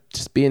yeah, like,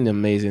 just being the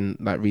amazing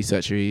like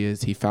researcher he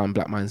is, he found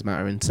Black Minds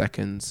Matter in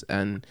seconds,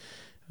 and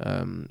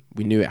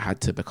we knew it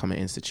had to become an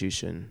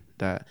institution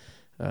that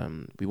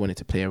we wanted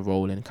to play a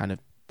role in kind of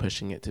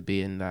pushing it to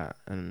be in that.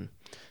 And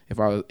if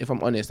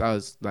I'm honest, I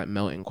was like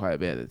melting quite a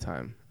bit at the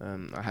time.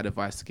 I had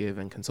advice to give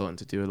and consultant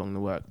to do along the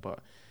work, but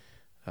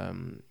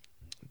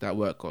that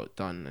work got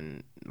done,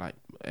 and like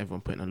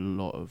everyone put in a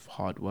lot of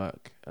hard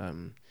work.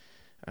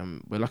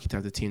 We're lucky to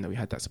have the team that we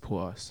had that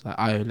support us. Like,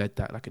 I led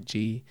that like a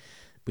G.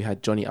 We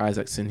had Johnny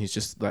Isaacson, who's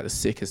just like the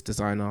sickest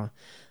designer.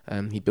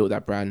 He built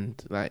that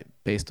brand like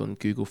based on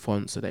Google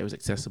fonts so that it was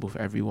accessible for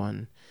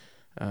everyone.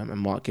 And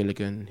Mark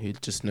Gilligan, who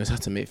just knows how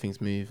to make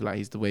things move. Like,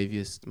 he's the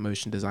waviest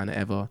motion designer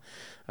ever.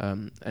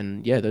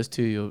 And yeah, those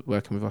two are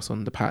working with us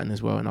on the pattern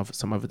as well, and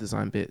some other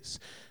design bits.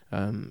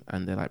 And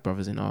they're like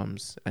brothers in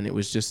arms. And it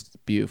was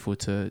just beautiful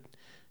to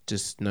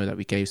just know that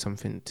we gave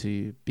something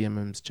to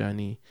BMM's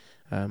journey,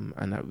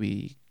 and that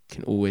we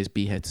can always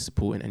be here to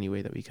support in any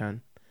way that we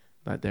can.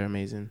 Like, they're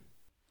amazing.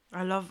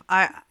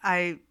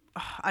 I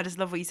just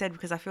love what you said,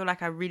 because I feel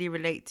like I really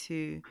relate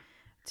to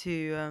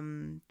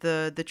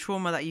the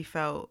trauma that you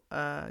felt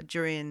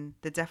during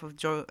the death of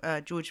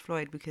George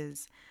Floyd,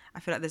 because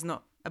I feel like there's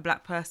not a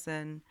black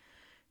person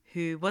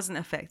who wasn't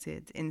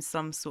affected in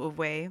some sort of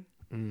way.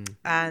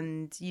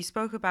 And you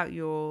spoke about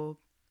your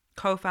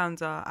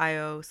co-founder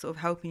Io sort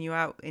of helping you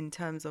out in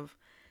terms of,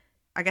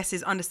 I guess,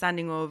 his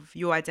understanding of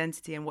your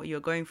identity and what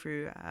you're going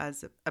through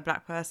as a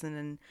black person.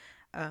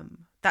 And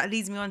that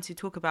leads me on to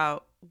talk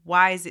about,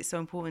 why is it so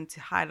important to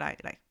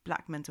highlight like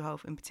black mental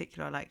health in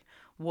particular? Like,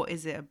 what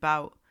is it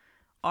about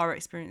our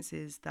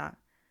experiences that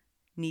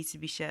needs to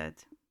be shared?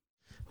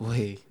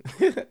 Wait,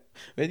 where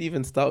do you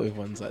even start with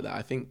ones like that?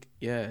 I think,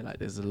 yeah, like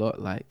there's a lot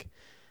like,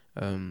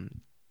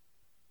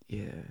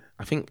 yeah,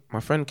 I think my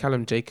friend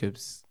Callum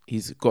Jacobs,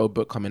 he's got a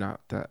book coming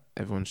out that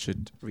everyone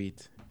should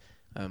read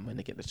when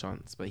they get the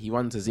chance. But he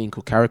runs a zine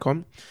called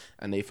CARICOM,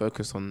 and they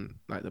focus on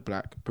like the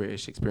black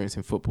British experience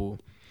in football.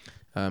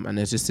 And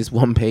there's just this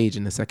one page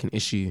in the second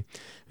issue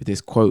with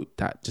this quote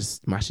that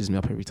just mashes me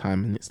up every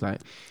time. And it's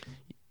like,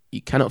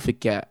 you cannot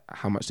forget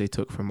how much they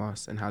took from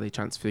us and how they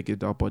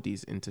transfigured our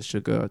bodies into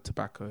sugar,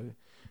 tobacco,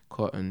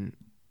 cotton,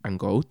 and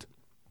gold.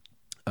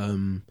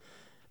 And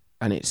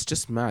it's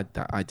just mad,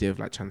 that idea of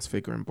like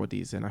transfiguring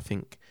bodies. And I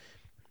think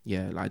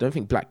I don't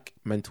think black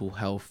mental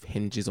health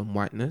hinges on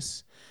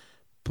whiteness,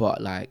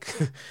 but like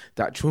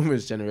that trauma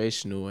is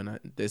generational, and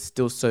there's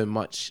still so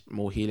much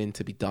more healing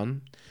to be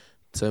done,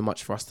 so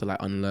much for us to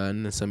like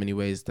unlearn, and so many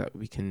ways that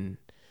we can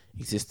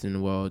exist in the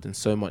world, and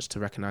so much to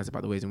recognize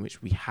about the ways in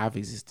which we have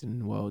existed in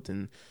the world,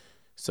 and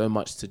so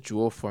much to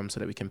draw from so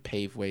that we can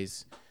pave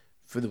ways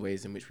for the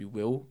ways in which we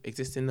will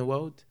exist in the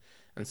world.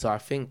 And so I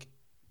think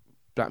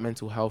black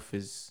mental health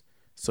is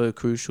so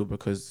crucial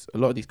because a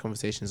lot of these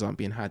conversations aren't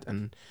being had,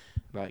 and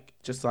like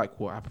just like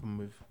what happened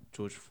with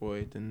George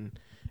Floyd and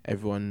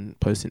everyone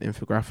posting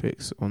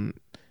infographics on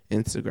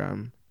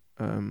Instagram,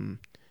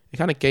 it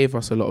kind of gave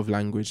us a lot of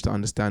language to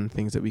understand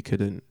things that we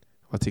couldn't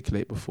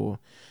articulate before.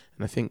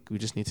 And I think we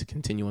just need to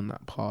continue on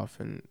that path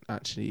and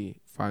actually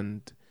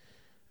find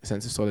a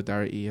sense of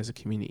solidarity as a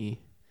community.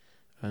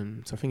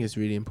 So I think it's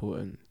really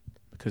important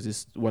because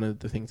it's one of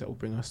the things that will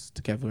bring us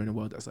together in a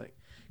world that's like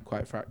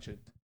quite fractured.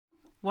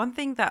 One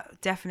thing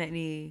that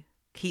definitely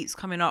keeps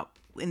coming up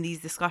in these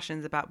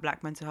discussions about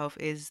black mental health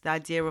is the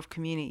idea of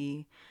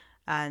community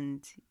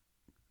and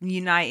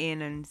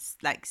uniting and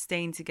like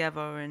staying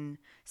together and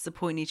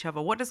supporting each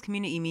other. What does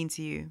community mean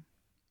to you?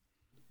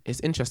 It's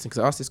interesting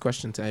because I ask this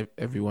question to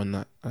everyone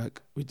that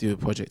like we do a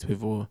project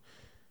with, or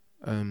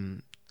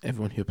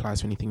everyone who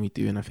applies for anything we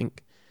do. And I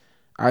think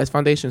at its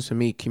foundations for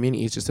me,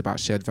 community is just about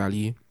shared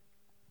value.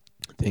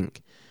 I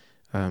think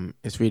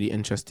it's really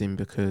interesting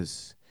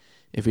because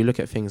if we look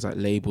at things like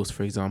labels,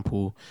 for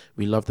example,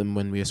 we love them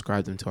when we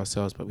ascribe them to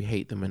ourselves, but we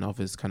hate them when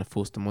others kind of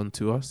force them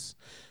onto us.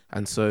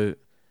 And so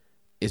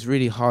it's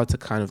really hard to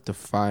kind of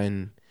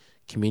define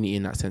community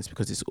in that sense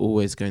because it's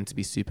always going to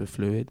be super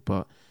fluid.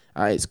 But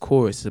at its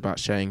core, it's about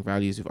sharing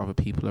values with other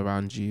people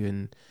around you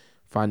and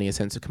finding a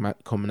sense of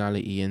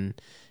commonality in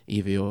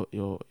either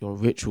your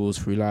rituals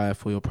through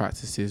life, or your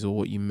practices, or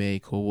what you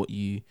make, or what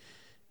you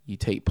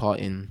take part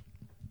in.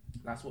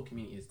 That's what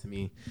community is to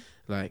me.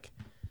 Like,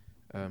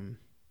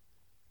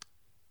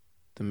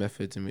 the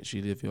methods in which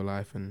you live your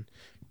life and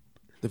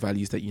the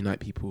values that unite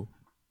people.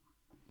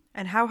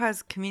 And how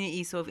has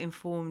community sort of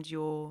informed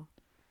your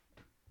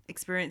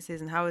experiences,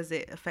 and how has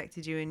it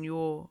affected you in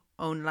your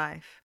own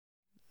life?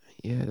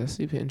 Yeah, that's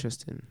super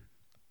interesting.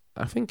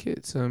 I think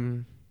it's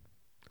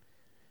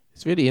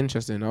really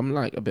interesting. I'm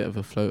like a bit of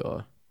a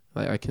floater.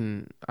 Like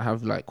I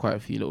have like quite a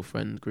few little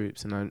friend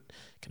groups, and I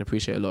can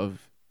appreciate a lot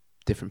of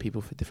different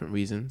people for different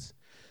reasons.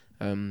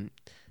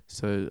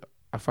 So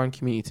I find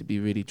community to be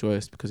really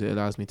joyous because it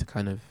allows me to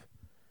kind of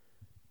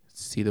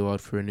see the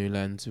world through a new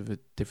lens with a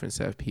different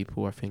set of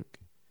people. I think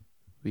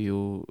we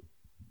all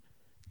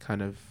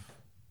kind of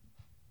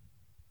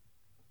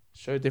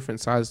show different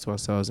sides to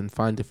ourselves and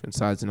find different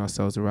sides in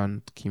ourselves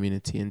around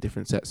community and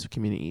different sets of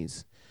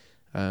communities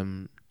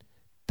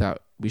that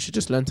we should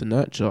just learn to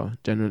nurture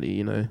generally,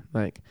 you know,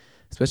 like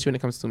especially when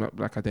it comes to talking about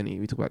black identity.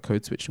 We talk about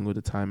code switching all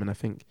the time, and I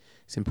think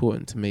it's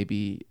important to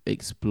maybe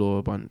explore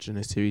a bunch in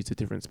a series of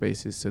different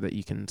spaces so that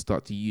you can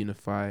start to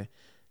unify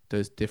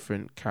those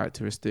different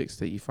characteristics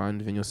that you find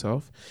within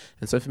yourself.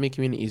 And so for me,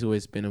 community has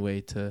always been a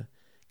way to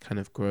kind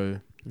of grow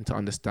and to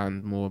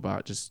understand more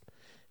about just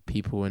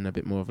people in a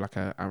bit more of like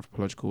a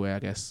anthropological way, I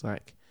guess,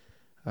 like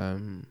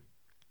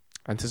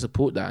and to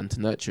support that and to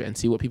nurture it and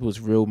see what people's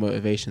real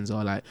motivations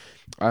are. Like,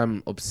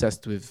 I'm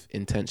obsessed with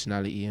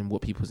intentionality and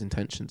what people's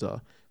intentions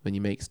are when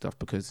you make stuff,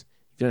 because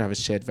if you don't have a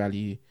shared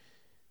value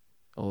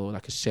or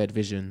like a shared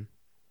vision,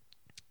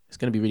 it's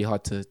going to be really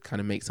hard to kind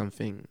of make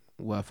something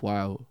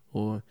worthwhile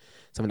or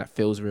something that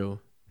feels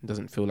real. It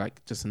doesn't feel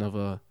like just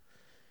another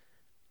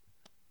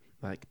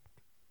like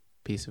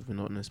piece of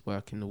monotonous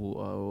work in the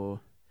water or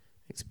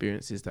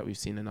experiences that we've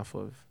seen enough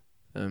of.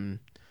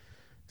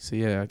 So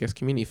yeah, I guess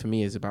community for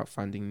me is about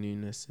finding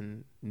newness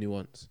and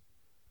nuance.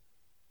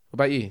 What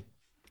about you?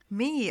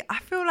 Me, I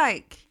feel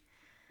like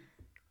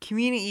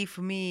community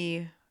for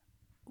me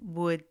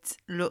would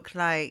look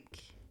like,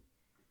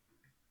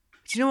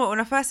 do you know what? When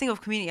I first think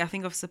of community, I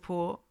think of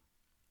support,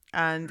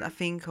 and I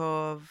think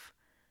of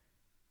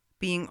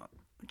being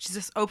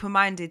just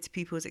open-minded to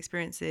people's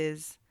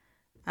experiences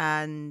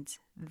and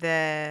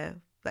their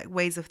like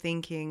ways of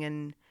thinking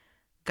and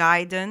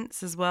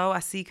guidance as well. I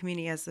see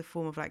community as a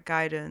form of like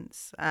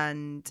guidance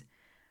and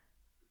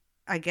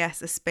I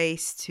guess a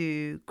space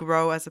to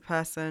grow as a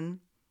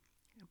person,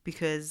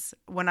 because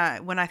when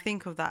I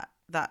think of that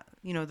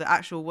you know, the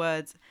actual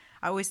words,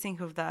 I always think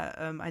of that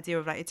idea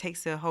of like it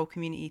takes a whole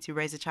community to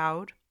raise a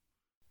child.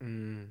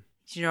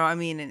 Do you know what I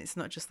mean? And it's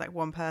not just like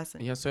one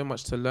person. You have so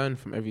much to learn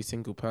from every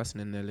single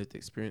person and their lived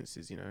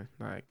experiences, you know,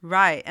 like.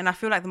 Right. And I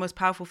feel like the most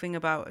powerful thing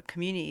about a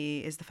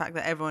community is the fact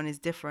that everyone is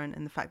different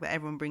and the fact that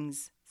everyone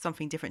brings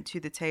something different to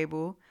the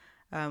table,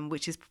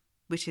 which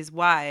is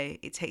why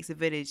it takes a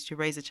village to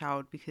raise a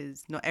child,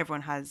 because not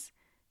everyone has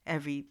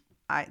every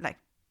like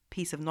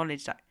piece of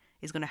knowledge that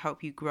is going to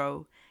help you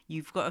grow.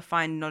 You've got to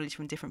find knowledge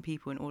from different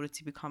people in order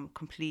to become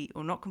complete,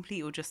 or not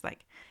complete, or just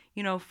like,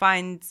 you know,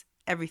 find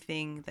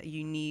everything that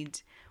you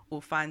need,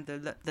 or find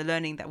the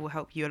learning that will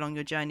help you along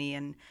your journey.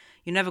 And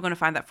you're never going to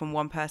find that from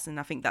one person.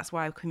 I think that's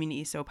why a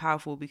community is so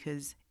powerful,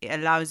 because it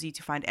allows you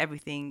to find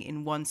everything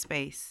in one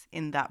space,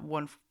 in that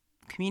one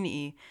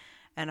community.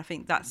 And I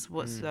think that's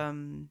what's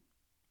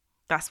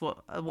that's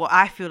what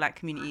I feel like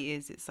community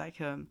is. It's like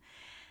a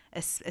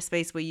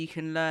space where you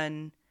can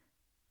learn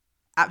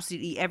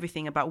absolutely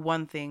everything about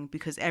one thing,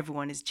 because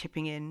everyone is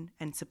chipping in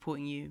and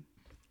supporting you.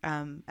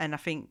 And I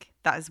think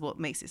that is what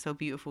makes it so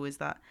beautiful, is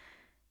that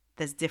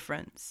there's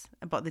difference,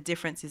 but the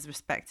difference is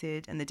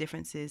respected, and the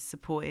difference is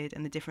supported,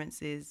 and the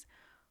difference is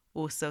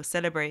also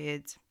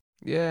celebrated.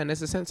 Yeah, and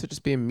there's a sense of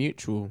just being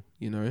mutual,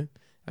 you know,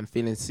 and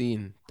feeling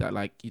seen, that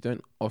like you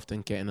don't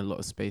often get in a lot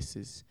of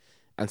spaces.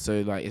 And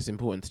so like it's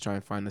important to try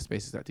and find the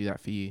spaces that do that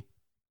for you.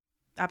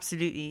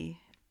 Absolutely.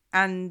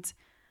 And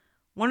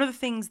one of the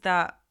things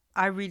that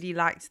I really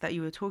liked that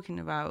you were talking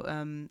about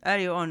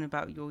earlier on,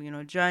 about your, you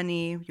know,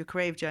 journey, your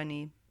creative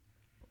journey,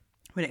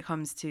 when it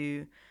comes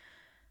to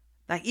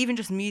like even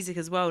just music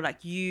as well.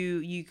 Like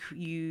you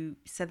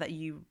said that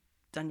you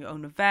done your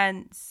own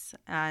events,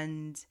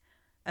 and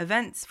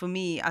events for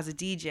me as a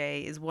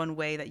DJ is one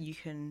way that you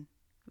can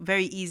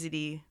very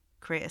easily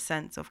create a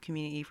sense of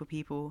community for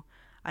people.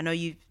 I know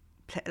you've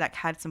like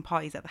had some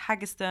parties at the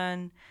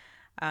Haggerston.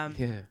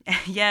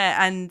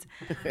 Yeah, and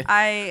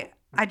I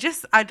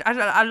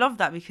love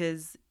that,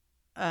 because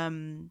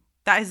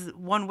that is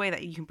one way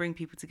that you can bring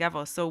people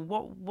together. So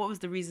what was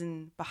the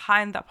reason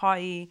behind that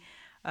party?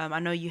 I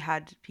know you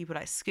had people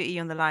like Scooty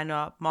on the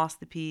lineup,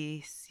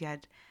 Masterpiece. You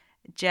had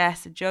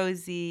Jess,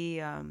 Josie,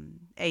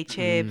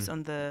 A-Chibs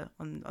on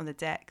the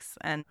decks,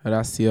 and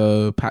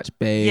Horacio, Patch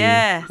Bay,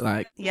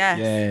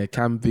 yeah,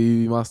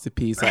 Cambu,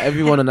 Masterpiece. Like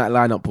everyone on that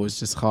lineup was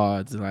just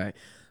hard. Like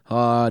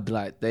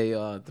they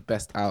are the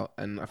best out.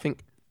 And I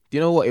think, you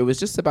know what? It was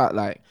just about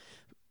like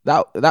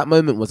that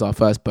moment was our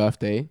first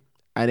birthday,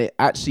 and it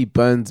actually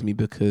burns me,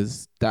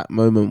 because that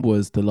moment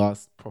was the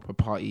last proper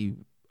party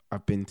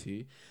I've been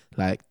to.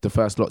 Like the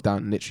first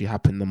lockdown literally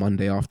happened the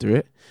Monday after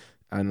it,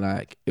 and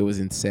like it was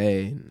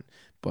insane.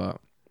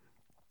 But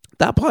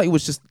that party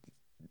was just,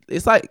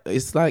 it's like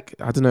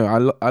I don't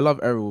know. I love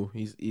Errol.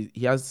 He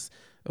has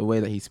a way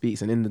that he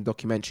speaks, and in the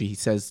documentary he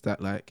says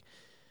that like,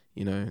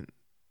 you know,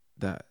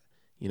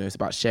 it's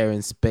about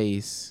sharing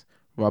space,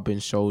 rubbing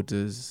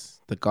shoulders,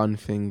 the gun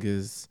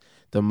fingers,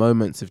 the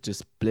moments of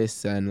just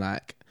bliss and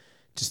like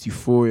just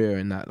euphoria,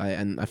 and that like.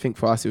 And I think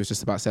for us it was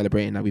just about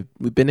celebrating that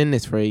we've been in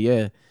this for a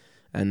year,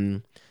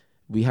 and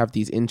we have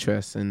these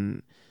interests,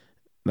 and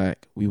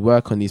like we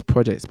work on these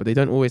projects, but they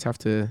don't always have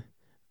to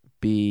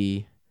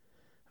be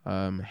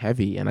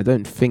heavy, and I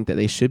don't think that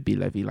they should be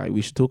heavy. Like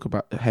we should talk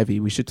about heavy.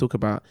 We should talk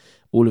about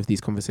all of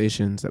these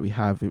conversations that we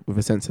have with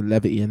a sense of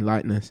levity and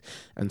lightness.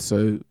 And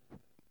so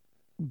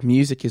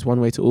music is one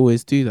way to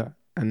always do that,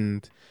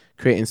 and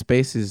creating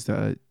spaces that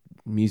are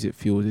music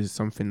fueled is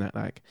something that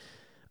like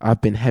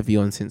I've been heavy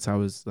on since I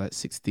was like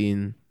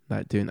 16,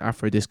 like doing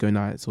Afro disco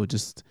nights, or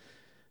just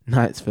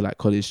nights for like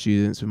college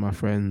students with my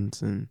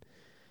friends. And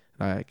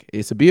like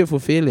it's a beautiful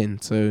feeling.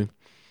 So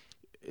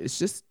it's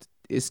just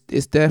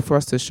it's there for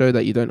us to show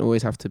that you don't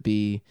always have to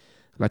be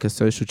like a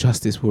social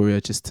justice warrior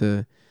just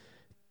to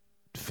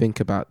think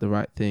about the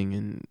right thing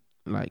and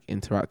like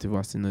interact with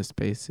us in those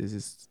spaces.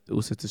 It's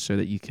also to show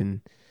that you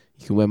can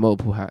wear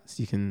multiple hats.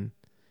 You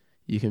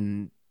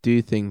can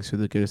do things for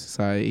the good of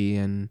society,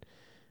 and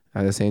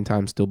at the same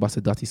time still bust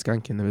a dirty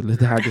skank in the middle of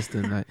the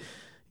Haggerston, like,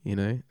 you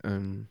know.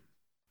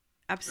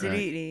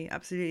 Absolutely. I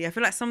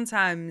feel like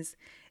sometimes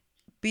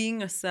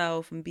being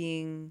yourself and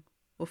being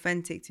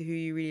authentic to who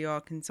you really are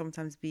can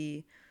sometimes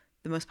be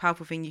the most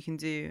powerful thing you can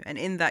do. And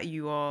in that,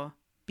 you are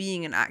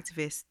being an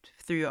activist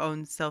through your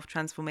own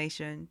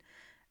self-transformation.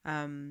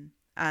 And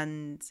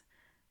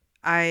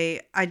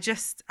I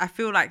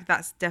feel like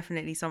that's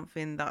definitely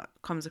something that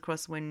comes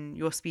across when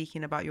you're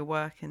speaking about your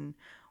work and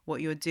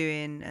what you're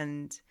doing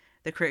and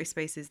the creative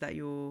spaces that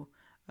you're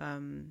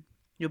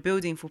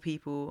building for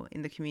people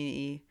in the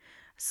community.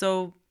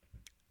 So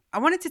I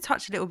wanted to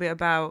touch a little bit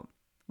about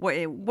what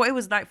it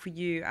was like for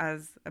you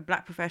as a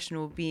Black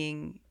professional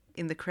being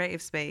in the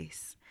creative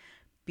space,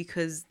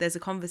 because there's a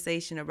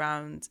conversation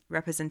around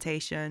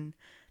representation,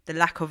 the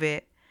lack of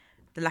it,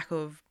 the lack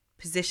of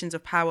positions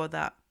of power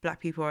that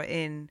Black people are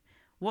in.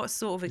 What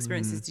sort of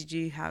experiences did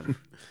you have?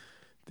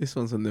 This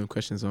one's one of them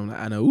questions where I'm like,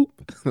 Anna, oop.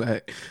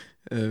 Like,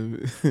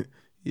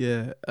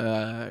 yeah.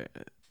 I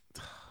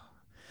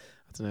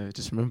don't know.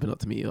 Just remember not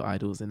to meet your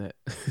idols, innit?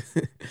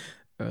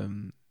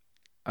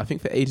 I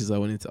think for ages I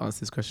wanted to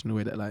answer this question in a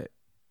way that like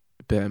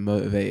better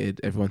motivated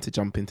everyone to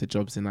jump into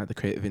jobs in like the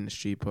creative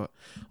industry, but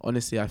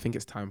honestly I think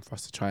it's time for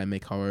us to try and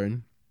make our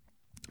own.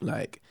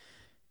 Like,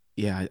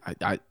 yeah,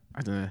 I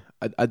don't know.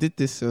 I did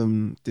this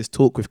this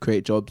talk with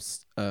Create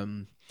Jobs,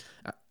 and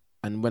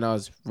when I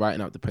was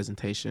writing out the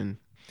presentation,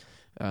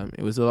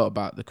 it was a lot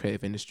about the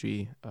creative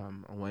industry,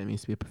 and what it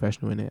means to be a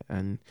professional in it,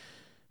 and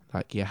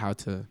like, yeah, how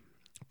to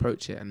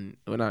approach it. And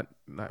when I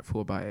like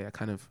thought about it, I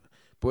kind of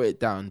brought it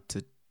down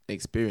to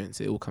experience.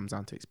 It all comes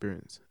down to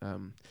experience,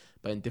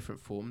 but in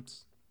different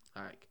forms.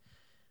 Like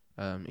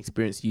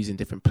experience using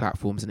different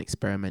platforms and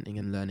experimenting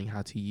and learning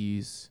how to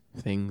use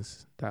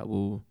things that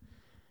will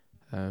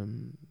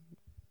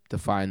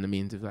define the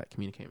means of like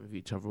communicating with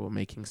each other or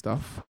making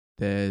stuff.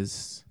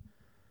 There's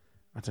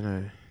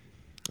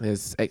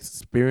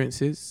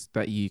experiences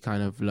that you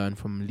kind of learn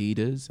from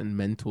leaders and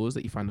mentors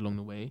that you find along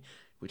the way,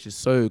 which is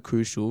so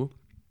crucial.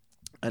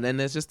 And then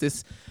there's just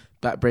this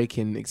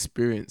backbreaking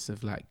experience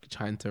of like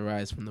trying to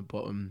rise from the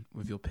bottom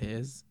with your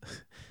peers,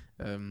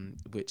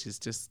 which is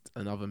just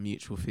another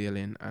mutual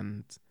feeling.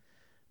 And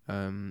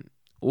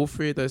all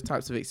three of those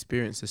types of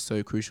experiences are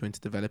so crucial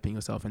into developing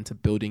yourself and to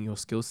building your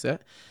skill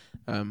set.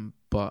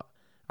 But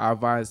I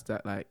advise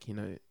that, like, you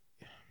know,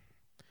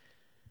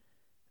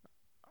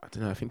 I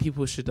don't know, I think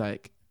people should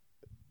like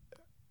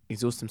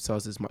exhaust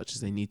themselves as much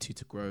as they need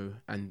to grow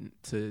and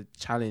to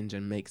challenge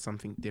and make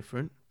something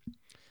different.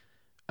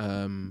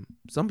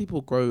 Some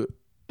people grow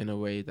in a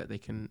way that they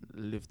can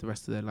live the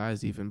rest of their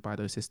lives even by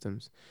those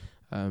systems.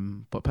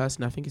 But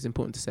personally, I think it's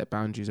important to set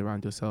boundaries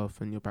around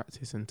yourself and your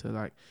practice and to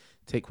like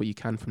take what you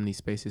can from these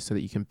spaces so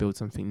that you can build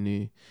something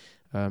new.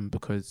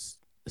 Because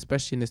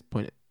especially in this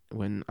point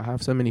when I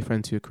have so many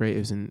friends who are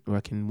creatives and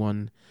work in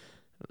one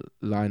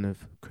line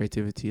of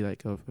creativity,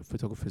 like of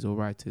photographers or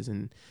writers,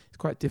 and it's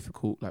quite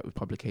difficult like with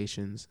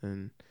publications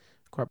and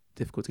quite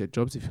difficult to get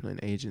jobs if you're not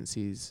in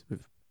agencies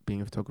with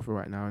being a photographer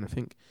right now. And I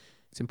think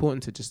it's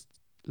important to just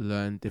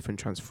learn different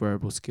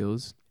transferable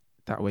skills.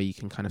 That way you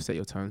can kind of set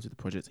your terms with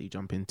the projects that you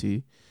jump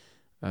into,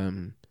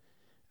 and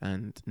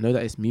know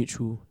that it's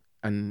mutual,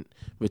 and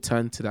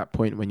return to that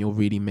point when you're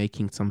really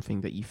making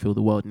something that you feel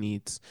the world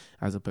needs,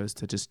 as opposed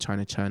to just trying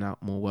to churn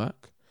out more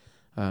work,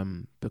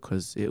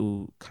 because it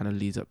all kind of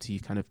leads up to you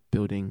kind of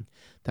building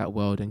that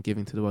world and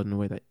giving to the world in a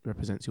way that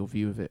represents your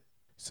view of it.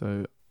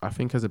 So I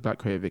think as a black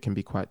creative, it can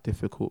be quite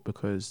difficult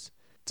because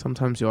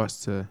sometimes you're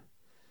asked to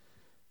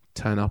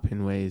turn up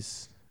in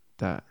ways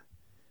that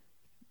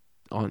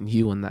aren't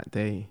you on that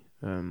day.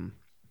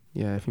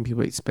 I think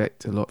people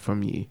expect a lot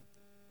from you,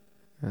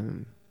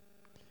 and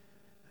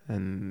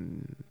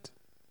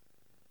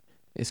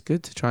it's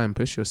good to try and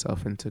push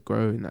yourself and to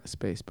grow in that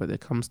space, but there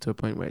comes to a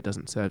point where it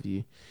doesn't serve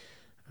you,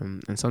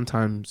 and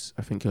sometimes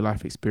I think your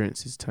life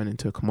experiences turn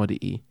into a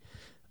commodity.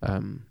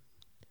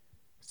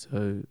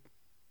 So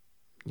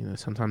you know,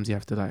 sometimes you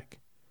have to like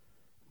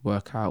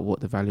work out what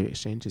the value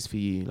exchange is for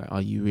you. Like,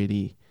 are you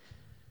really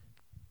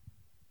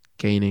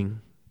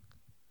gaining,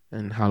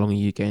 and how long are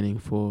you gaining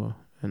for,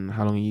 and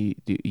how long are you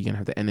gonna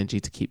have the energy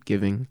to keep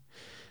giving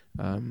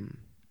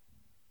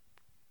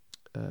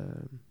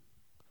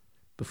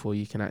before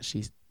you can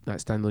actually like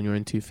stand on your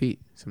own 2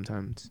 feet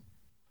sometimes.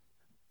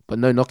 But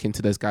no knocking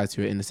to those guys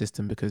who are in the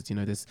system, because you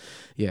know there's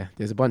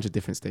a bunch of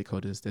different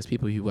stakeholders. There's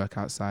people who work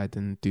outside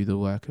and do the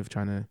work of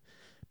trying to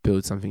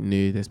build something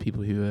new. There's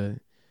people who are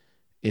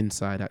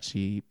inside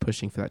actually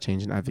pushing for that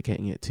change and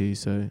advocating it too.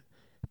 So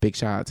big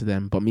shout out to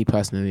them. But me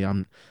personally,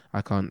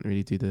 I can't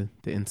really do the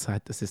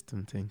inside the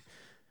system thing.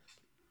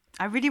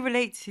 I really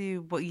relate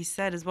to what you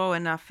said as well,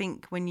 and I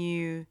think when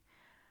you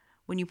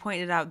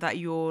pointed out that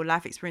your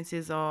life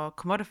experiences are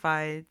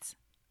commodified,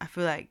 I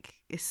feel like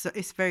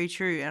it's very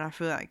true, and I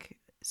feel like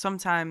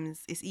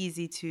sometimes it's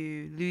easy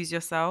to lose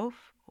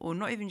yourself, or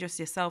not even just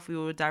yourself,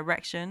 your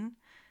direction,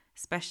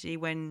 especially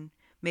when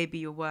maybe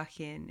you're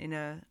working in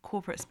a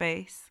corporate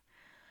space.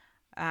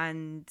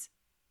 And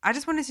I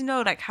just wanted to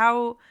know, like,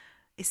 how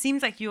it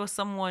seems like you're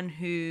someone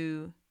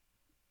who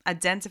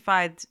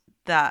identified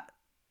that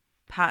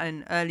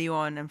pattern early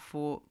on and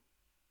thought,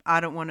 I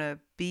don't want to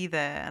be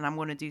there and I'm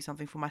going to do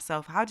something for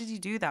myself. How did you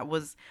do that?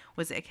 Was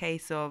it a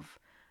case of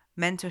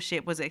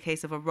mentorship? Was it a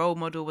case of a role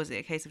model? Was it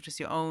a case of just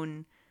your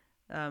own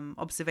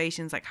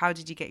observations? Like, how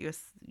did you get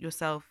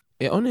yourself?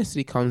 It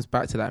honestly comes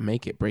back to that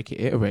make it, break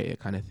it, iterate it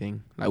kind of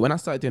thing. Like when I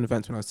started doing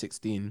events when I was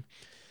 16,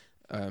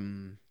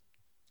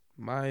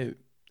 my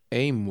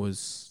aim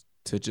was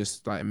to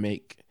just like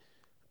make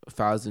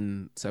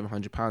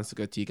 £1,700 to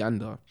go to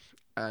Uganda.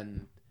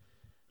 And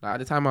like at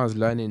the time I was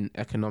learning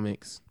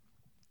economics,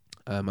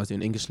 I was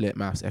doing English lit,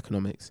 maths,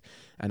 economics,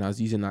 and I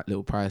was using like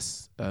little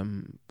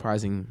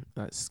pricing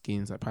like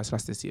schemes, like price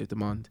elasticity of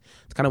demand,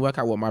 to kind of work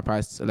out what my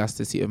price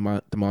elasticity of my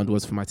demand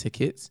was for my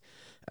tickets.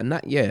 And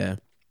that year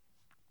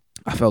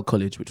I failed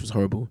college, which was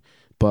horrible,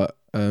 but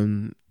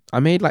I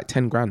made like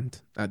 10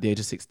 grand at the age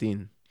of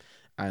 16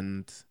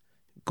 and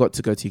got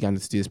to go to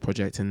Uganda to do this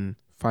project and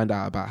find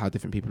out about how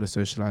different people are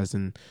socialized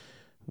and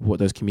what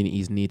those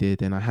communities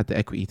needed. And I had the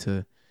equity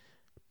to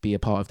be a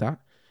part of that.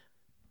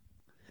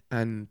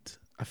 And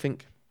I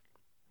think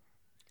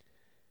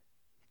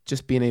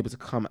just being able to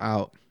come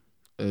out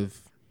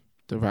of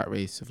the rat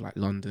race of like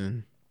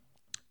London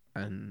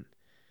and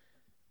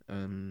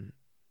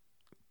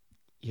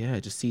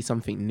just see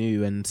something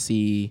new and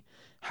see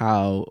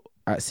how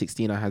at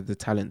 16 I had the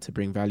talent to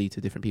bring value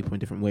to different people in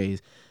different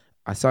ways.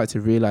 I started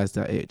to realize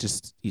that you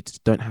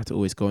just don't have to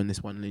always go in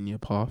this one linear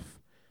path.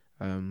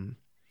 And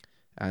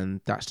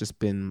that's just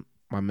been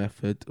my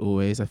method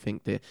always. I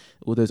think that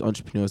all those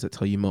entrepreneurs that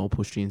tell you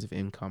multiple streams of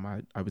income,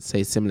 I would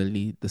say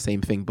similarly the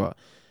same thing, but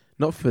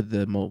not for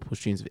the multiple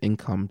streams of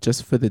income,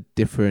 just for the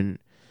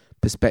different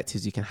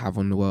perspectives you can have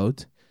on the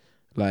world.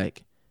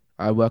 Like,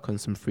 I work on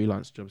some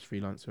freelance jobs,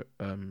 where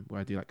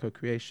I do like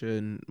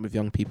co-creation with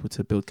young people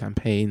to build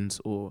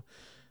campaigns, or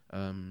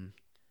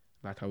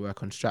like I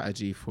work on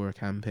strategy for a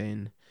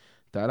campaign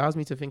that allows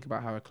me to think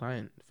about how a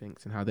client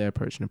thinks and how they're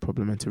approaching a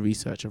problem, and to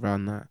research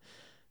around that.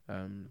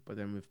 But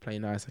then with Play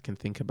Nice, I can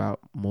think about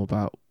more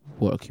about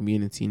what a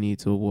community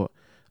needs, or what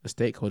a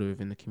stakeholder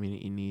within the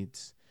community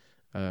needs,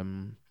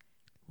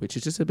 which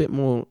is just a bit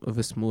more of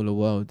a smaller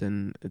world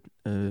and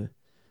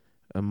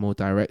a more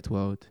direct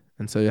world.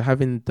 And so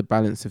having the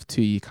balance of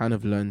two, you kind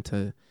of learn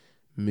to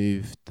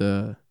move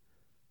the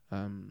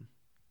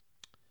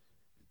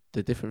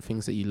different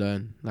things that you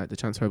learn, like the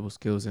transferable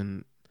skills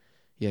and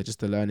just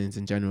the learnings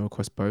in general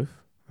across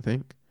both, I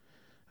think.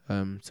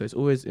 So it's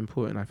always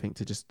important, I think,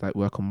 to just like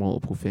work on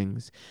multiple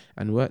things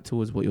and work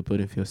towards what you're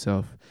building for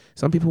yourself.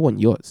 Some people want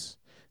yachts.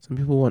 Some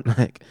people want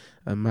like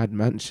a mad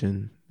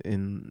mansion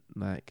in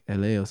like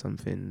LA or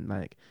something.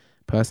 Like,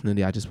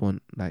 personally, I just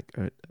want like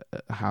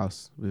a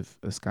house with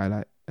a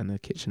skylight and a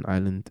kitchen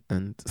island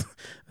and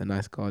a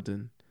nice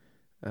garden.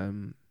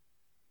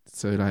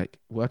 So like,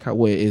 work out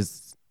what it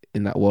is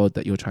in that world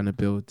that you're trying to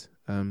build,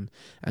 and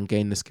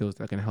gain the skills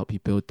that are going to help you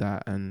build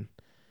that, and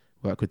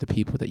work with the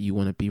people that you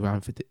want to be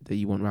around that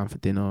you want around for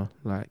dinner,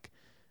 like,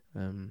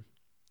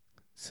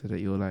 so that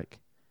you're like,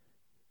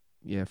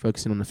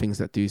 focusing on the things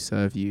that do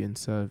serve you and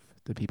serve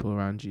the people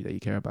around you that you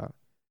care about.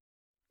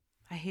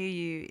 I hear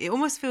you. It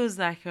almost feels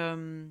like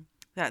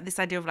that this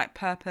idea of like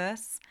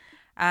purpose,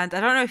 and I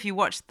don't know if you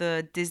watched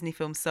the Disney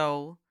film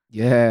Soul.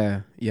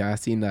 Yeah, I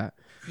seen that.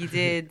 You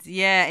did,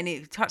 yeah, and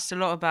it touched a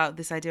lot about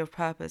this idea of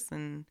purpose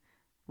and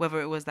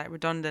whether it was like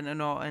redundant or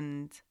not,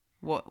 and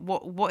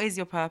what is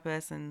your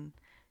purpose, and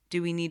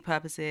do we need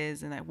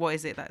purposes, and like what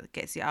is it that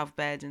gets you out of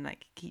bed and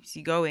like keeps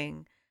you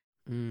going?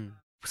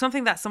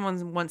 Something that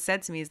someone once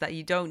said to me is that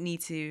you don't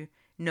need to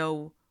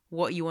know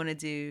what you want to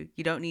do.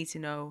 You don't need to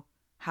know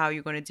how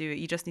you're going to do it.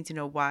 You just need to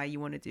know why you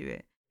want to do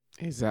it.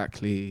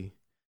 Exactly.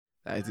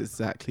 That is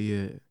exactly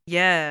it.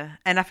 Yeah.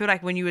 And I feel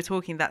like when you were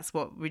talking, that's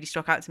what really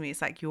struck out to me.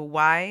 It's like your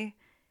why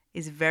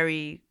is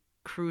very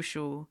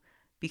crucial,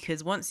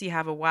 because once you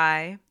have a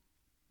why,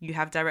 you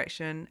have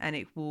direction, and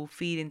it will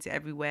feed into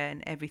everywhere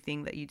and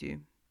everything that you do.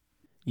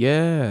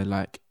 Yeah,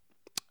 like,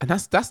 and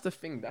that's the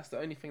thing. That's the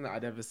only thing that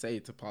I'd ever say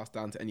to pass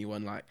down to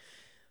anyone. Like,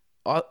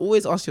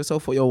 always ask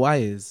yourself what your why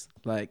is.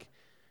 Like,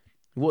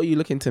 what are you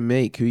looking to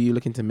make? Who are you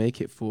looking to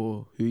make it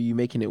for? Who are you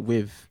making it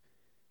with?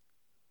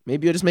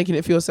 Maybe you're just making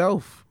it for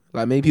yourself.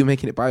 Like, maybe you're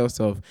making it by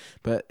yourself.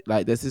 But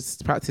like, there's this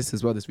practice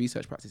as well, this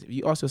research practice. If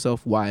you ask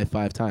yourself why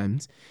 5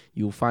 times,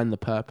 you'll find the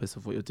purpose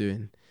of what you're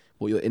doing,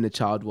 what your inner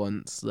child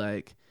wants.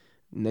 Like,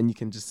 and then you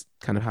can just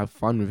kind of have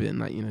fun with it and,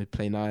 like, you know,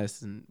 play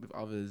nice and with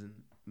others and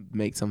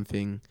make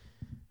something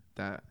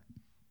that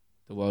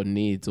the world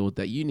needs or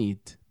that you need.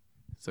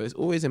 So it's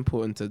always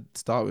important to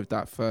start with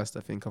that first, I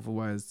think.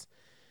 Otherwise,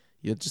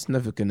 you're just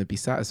never going to be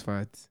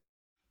satisfied.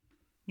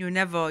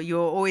 You're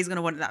always going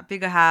to want that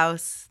bigger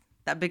house,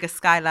 that bigger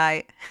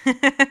skylight.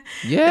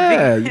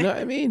 Yeah, you know what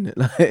I mean?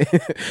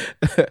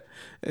 Like,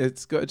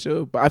 it's got to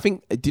chill. But I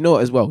think, do you know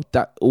what as well?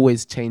 That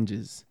always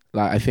changes.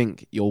 Like, I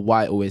think your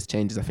why always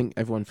changes. I think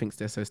everyone thinks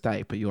they're so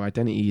static, but your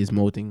identity is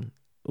molding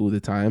all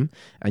the time,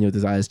 and your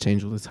desires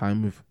change all the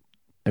time with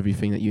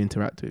everything that you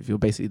interact with. You're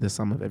basically the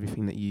sum of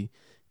everything that you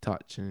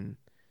touch, and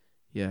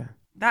yeah.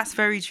 That's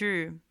very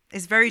true.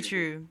 It's very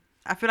true.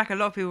 I feel like a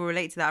lot of people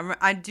relate to that.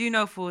 I do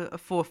know for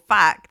a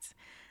fact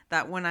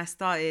that when I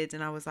started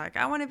and I was like,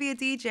 I want to be a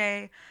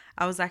DJ,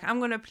 I was like, I'm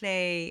going to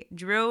play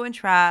drill and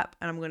trap,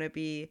 and I'm going to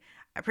be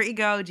a pretty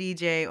girl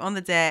DJ on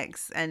the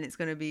decks, and it's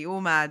going to be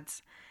all mad.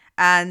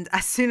 And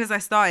as soon as I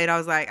started, I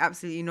was like,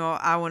 absolutely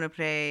not. I want to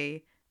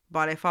play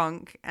ballet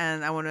funk,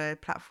 and I want to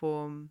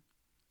platform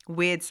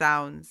weird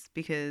sounds,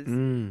 because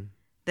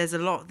there's a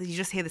lot that you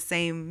just hear the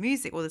same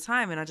music all the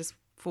time, and I just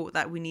thought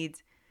that we need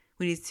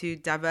to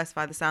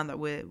diversify the sound that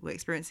we're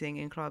experiencing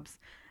in clubs.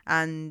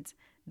 And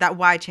that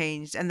why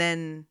changed, and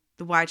then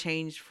the why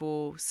changed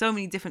for so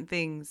many different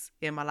things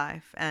in my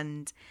life.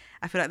 And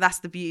I feel like that's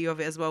the beauty of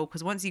it as well,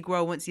 because once you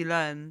grow, once you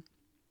learn,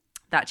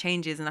 that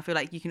changes. And I feel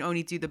like you can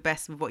only do the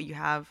best with what you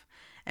have.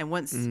 And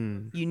once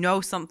you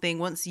know something,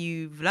 once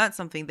you've learned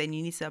something, then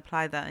you need to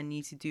apply that and you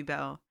need to do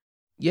better.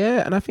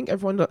 Yeah, and I think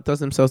everyone does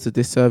themselves a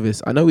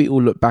disservice. I know we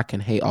all look back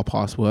and hate our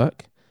past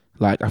work.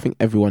 Like, I think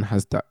everyone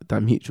has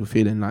that mutual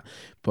feeling. Like,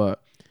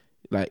 but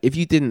like, if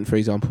you didn't, for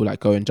example, like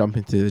go and jump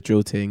into the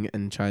drill thing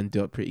and try and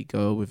do a pretty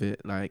girl with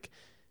it, like,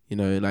 you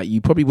know, like,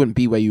 you probably wouldn't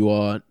be where you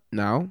are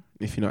now,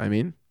 if you know what I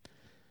mean.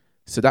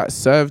 So that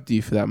served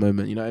you for that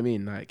moment, you know what I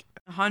mean? Like,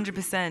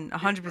 100%.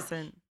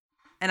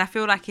 And I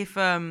feel like if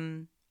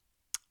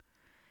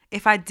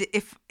I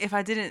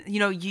didn't, you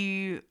know,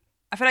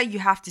 I feel like you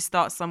have to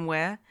start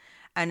somewhere,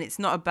 and it's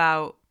not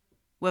about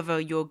whether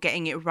you're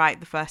getting it right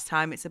the first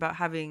time. It's about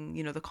having,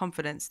 you know, the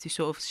confidence to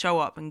sort of show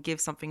up and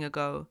give something a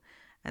go.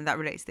 And that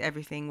relates to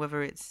everything,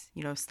 whether it's,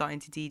 you know,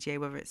 starting to DJ,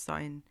 whether it's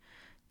starting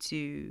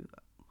to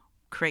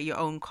create your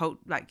own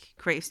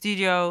creative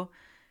studio.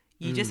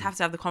 You just have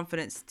to have the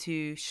confidence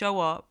to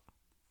show up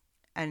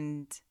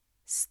and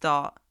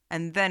start.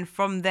 And then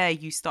from there,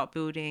 you start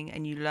building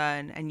and you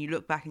learn and you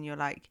look back and you're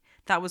like,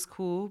 that was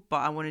cool, but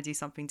I want to do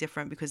something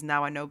different because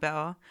now I know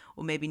better.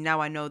 Or maybe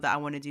now I know that I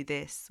want to do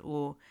this,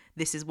 or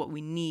this is what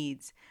we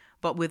need.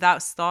 But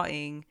without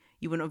starting,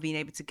 you wouldn't have been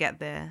able to get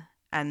there.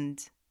 And,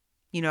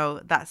 you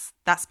know, that's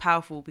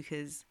powerful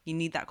because you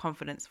need that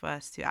confidence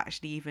first to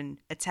actually even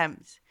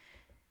attempt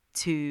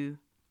to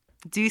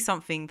do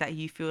something that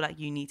you feel like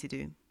you need to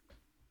do.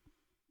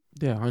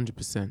 Yeah,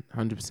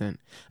 100%.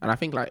 And I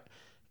think like,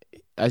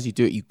 as you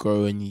do it, you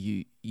grow and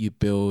you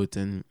build,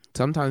 and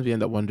sometimes we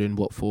end up wondering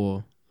what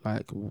for,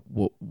 like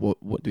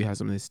what do we have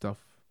some of this stuff,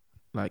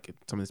 like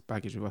some of this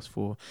baggage with us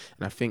for.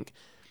 And I think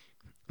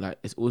like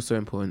it's also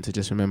important to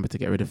just remember to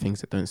get rid of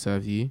things that don't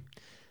serve you,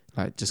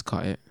 like just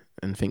cut it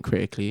and think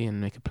critically and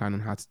make a plan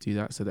on how to do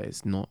that so that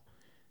it's not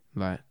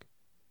like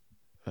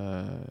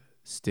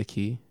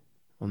sticky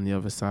on the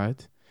other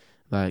side.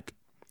 Like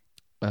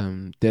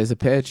there's a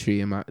pear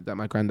tree that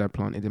my granddad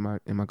planted in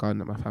my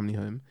garden at my family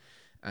home,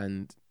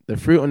 and the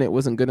fruit on it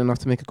wasn't good enough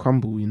to make a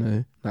crumble, you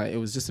know, like it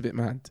was just a bit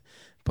mad.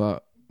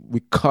 But we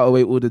cut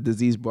away all the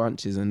diseased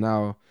branches and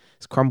now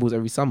it crumbles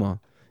every summer,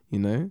 you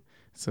know.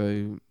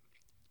 So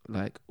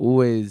like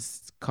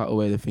always cut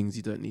away the things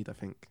you don't need, I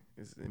think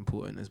is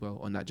important as well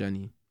on that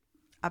journey.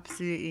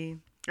 Absolutely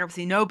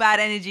No bad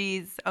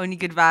energies, only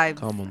good vibes.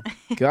 Come on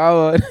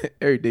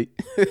every day.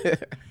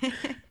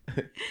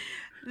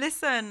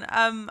 Listen,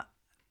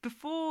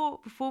 before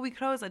we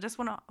close, I just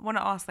want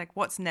to ask, like,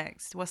 what's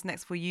next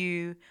for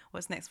you?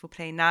 What's next for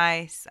Play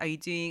Nice? Are you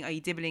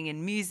dibbling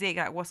in music?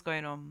 Like, what's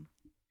going on?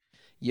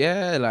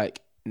 Yeah,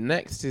 like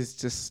next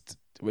is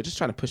we're just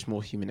trying to push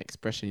more human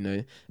expression, you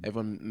know,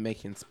 everyone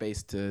making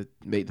space to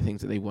make the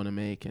things that they want to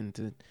make and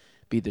to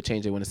be the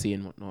change they want to see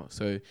and whatnot.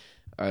 So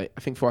I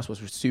think for us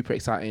what's super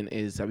exciting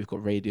is that we've got a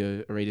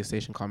radio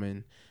station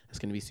coming. It's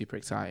going to be super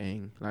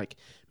exciting. Like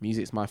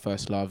music's my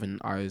first love and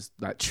I was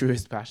like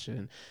truest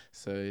passion.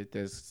 So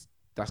that's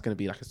going to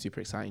be like a super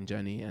exciting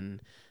journey.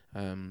 And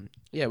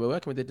we're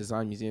working with the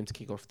Design Museum to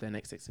kick off their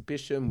next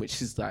exhibition,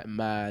 which is like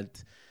mad.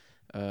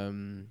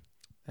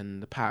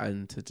 And the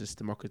pattern to just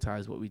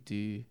democratize what we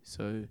do.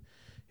 So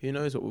who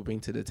knows what we'll bring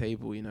to the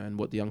table, you know, and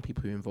what the young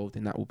people who are involved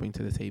in that will bring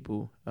to the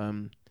table.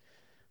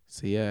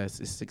 So yeah, it's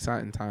an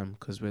exciting time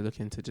because we're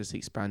looking to just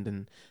expand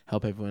and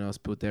help everyone else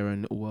build their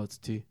own little worlds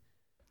too.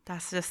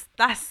 That's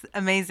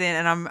amazing.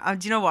 And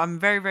do you know what? I'm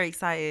very, very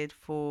excited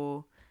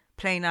for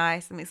Play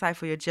Nice. I'm excited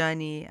for your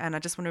journey. And I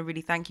just want to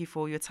really thank you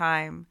for your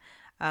time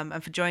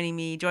and for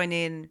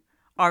joining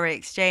RA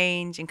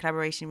Exchange in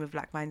collaboration with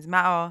Black Minds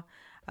Matter.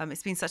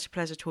 It's been such a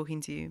pleasure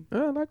talking to you.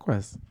 Yeah,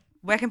 likewise.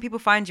 Where can people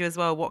find you as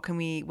well? Where can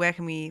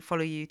we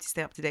follow you to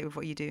stay up to date with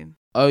what you do?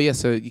 Oh yeah,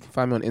 so you can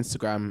find me on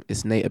Instagram.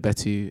 It's Nate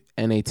Agbetu,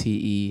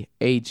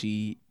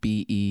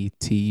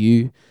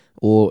 NateAgbetu,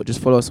 or just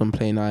follow us on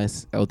Play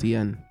Nice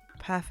LDN.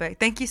 Perfect.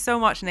 Thank you so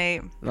much,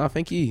 Nate. No,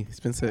 thank you. It's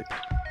been sick.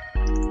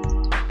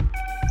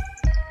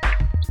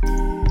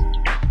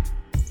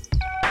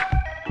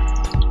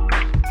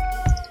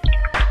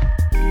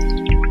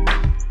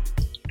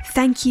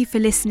 Thank you for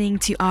listening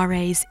to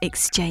RA's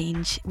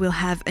Exchange. We'll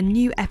have a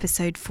new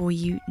episode for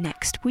you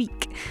next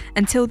week.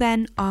 Until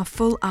then, our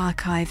full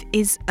archive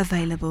is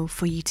available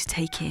for you to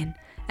take in.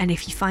 And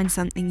if you find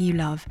something you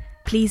love,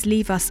 please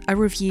leave us a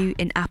review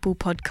in Apple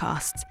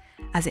Podcasts,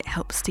 as it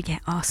helps to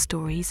get our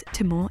stories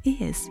to more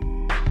ears.